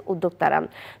পেয়েছেন উদ্যোক্তারা।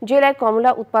 জেলায়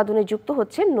কমলা উৎপাদনে যুক্ত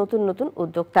হচ্ছেন নতুন নতুন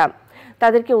উদ্যোক্তা।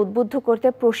 তাদেরকে উদ্বুদ্ধ করতে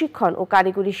প্রশিক্ষণ ও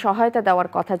কারিগরি সহায়তা দেওয়ার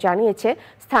কথা জানিয়েছে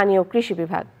স্থানীয় কৃষি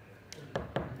বিভাগ।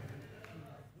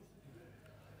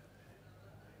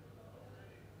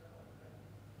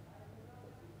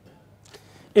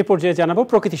 এ পর্যায়ে জানাবো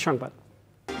প্রকৃতি সংবাদ।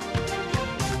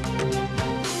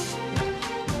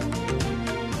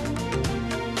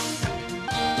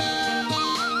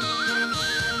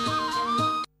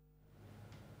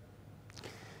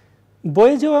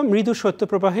 বয়ে যাওয়া মৃদু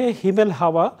শৈত্যপ্রবাহে হিমেল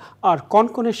হাওয়া আর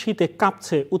কনকনে শীতে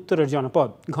কাঁপছে উত্তরের জনপদ।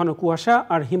 ঘন কুয়াশা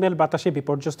আর হিমেল বাতাসে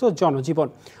বিপর্যস্ত জনজীবন।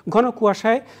 ঘন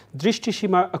কুয়াশায়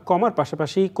দৃষ্টিসীমা কমার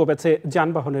পাশাপাশি কমেছে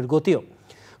যানবাহনের গতিও।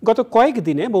 গত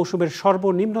কয়েকদিনে মৌসুমের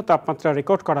সর্বনিম্ন তাপমাত্রা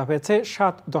রেকর্ড করা হয়েছে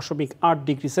 7.8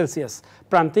 ডিগ্রি সেলসিয়াস।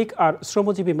 প্রান্তিক আর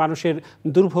শ্রমজীবী মানুষের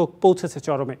দুর্ভোগ পৌঁছেছে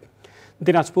চরমে।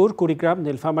 দিনাজপুর, কুড়িগ্রাম,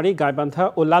 নীলফামারী, গাইবান্ধা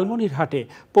ও লালমনিরহাটে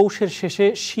পৌষের শেষে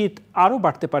শীত আরও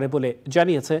বাড়তে পারে বলে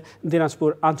জানিয়েছে দিনাজপুর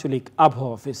আঞ্চলিক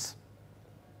আবহাওয়া অফিস।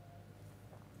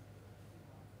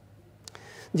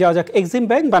 যাওয়া যাক এক্সিম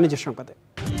ব্যাংক বাণিজ্য সংবাদে।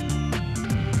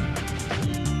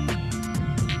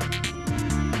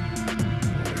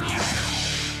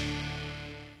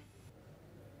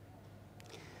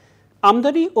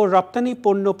 আমদানি ও রপ্তানি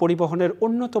পণ্য পরিবহনের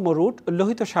অন্যতম রুট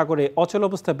লোহিত সাগরে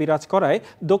অচলাবস্থা বিরাজ করায়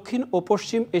দক্ষিণ ও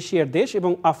পশ্চিম এশিয়ার দেশ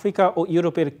এবং আফ্রিকা ও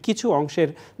ইউরোপের কিছু অংশের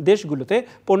দেশগুলোতে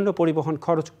পণ্য পরিবহন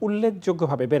খরচ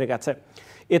উল্লেখযোগ্যভাবে বেড়ে গেছে।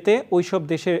 এতে ওইসব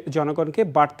দেশের জনগণকে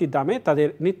বাড়তি দামে তাদের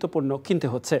নিত্যপণ্য কিনতে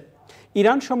হচ্ছে।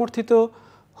 ইরান সমর্থিত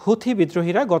হুথি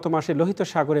বিদ্রোহীরা গত মাসে লোহিত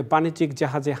সাগরে বাণিজ্যিক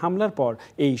জাহাজে হামলার পর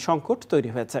এই সংকট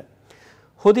তৈরি হয়েছে।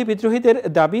 হুথি বিদ্রোহীদের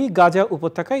দাবি, গাজা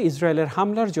উপত্যকায় ইসরায়েলের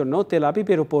হামলার জন্য তেল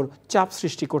আবিবের ওপর চাপ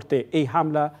সৃষ্টি করতে এই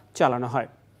হামলা চালানো হয়।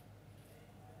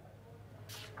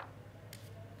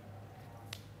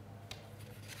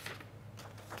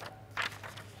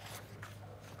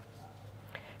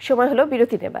 সময় হলো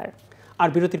বিরতি নেবার, আর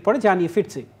বিরতির পরে জানিয়ে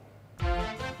ফিরছি।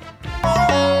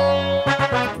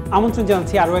 আমন্ত্রণ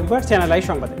জানাচ্ছি আরও একবার চ্যানেল আই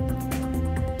সংবাদে।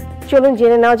 চলুন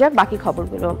জেনে নেওয়া যাক বাকি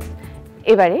খবরগুলো।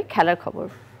 এবারে খেলার খবর।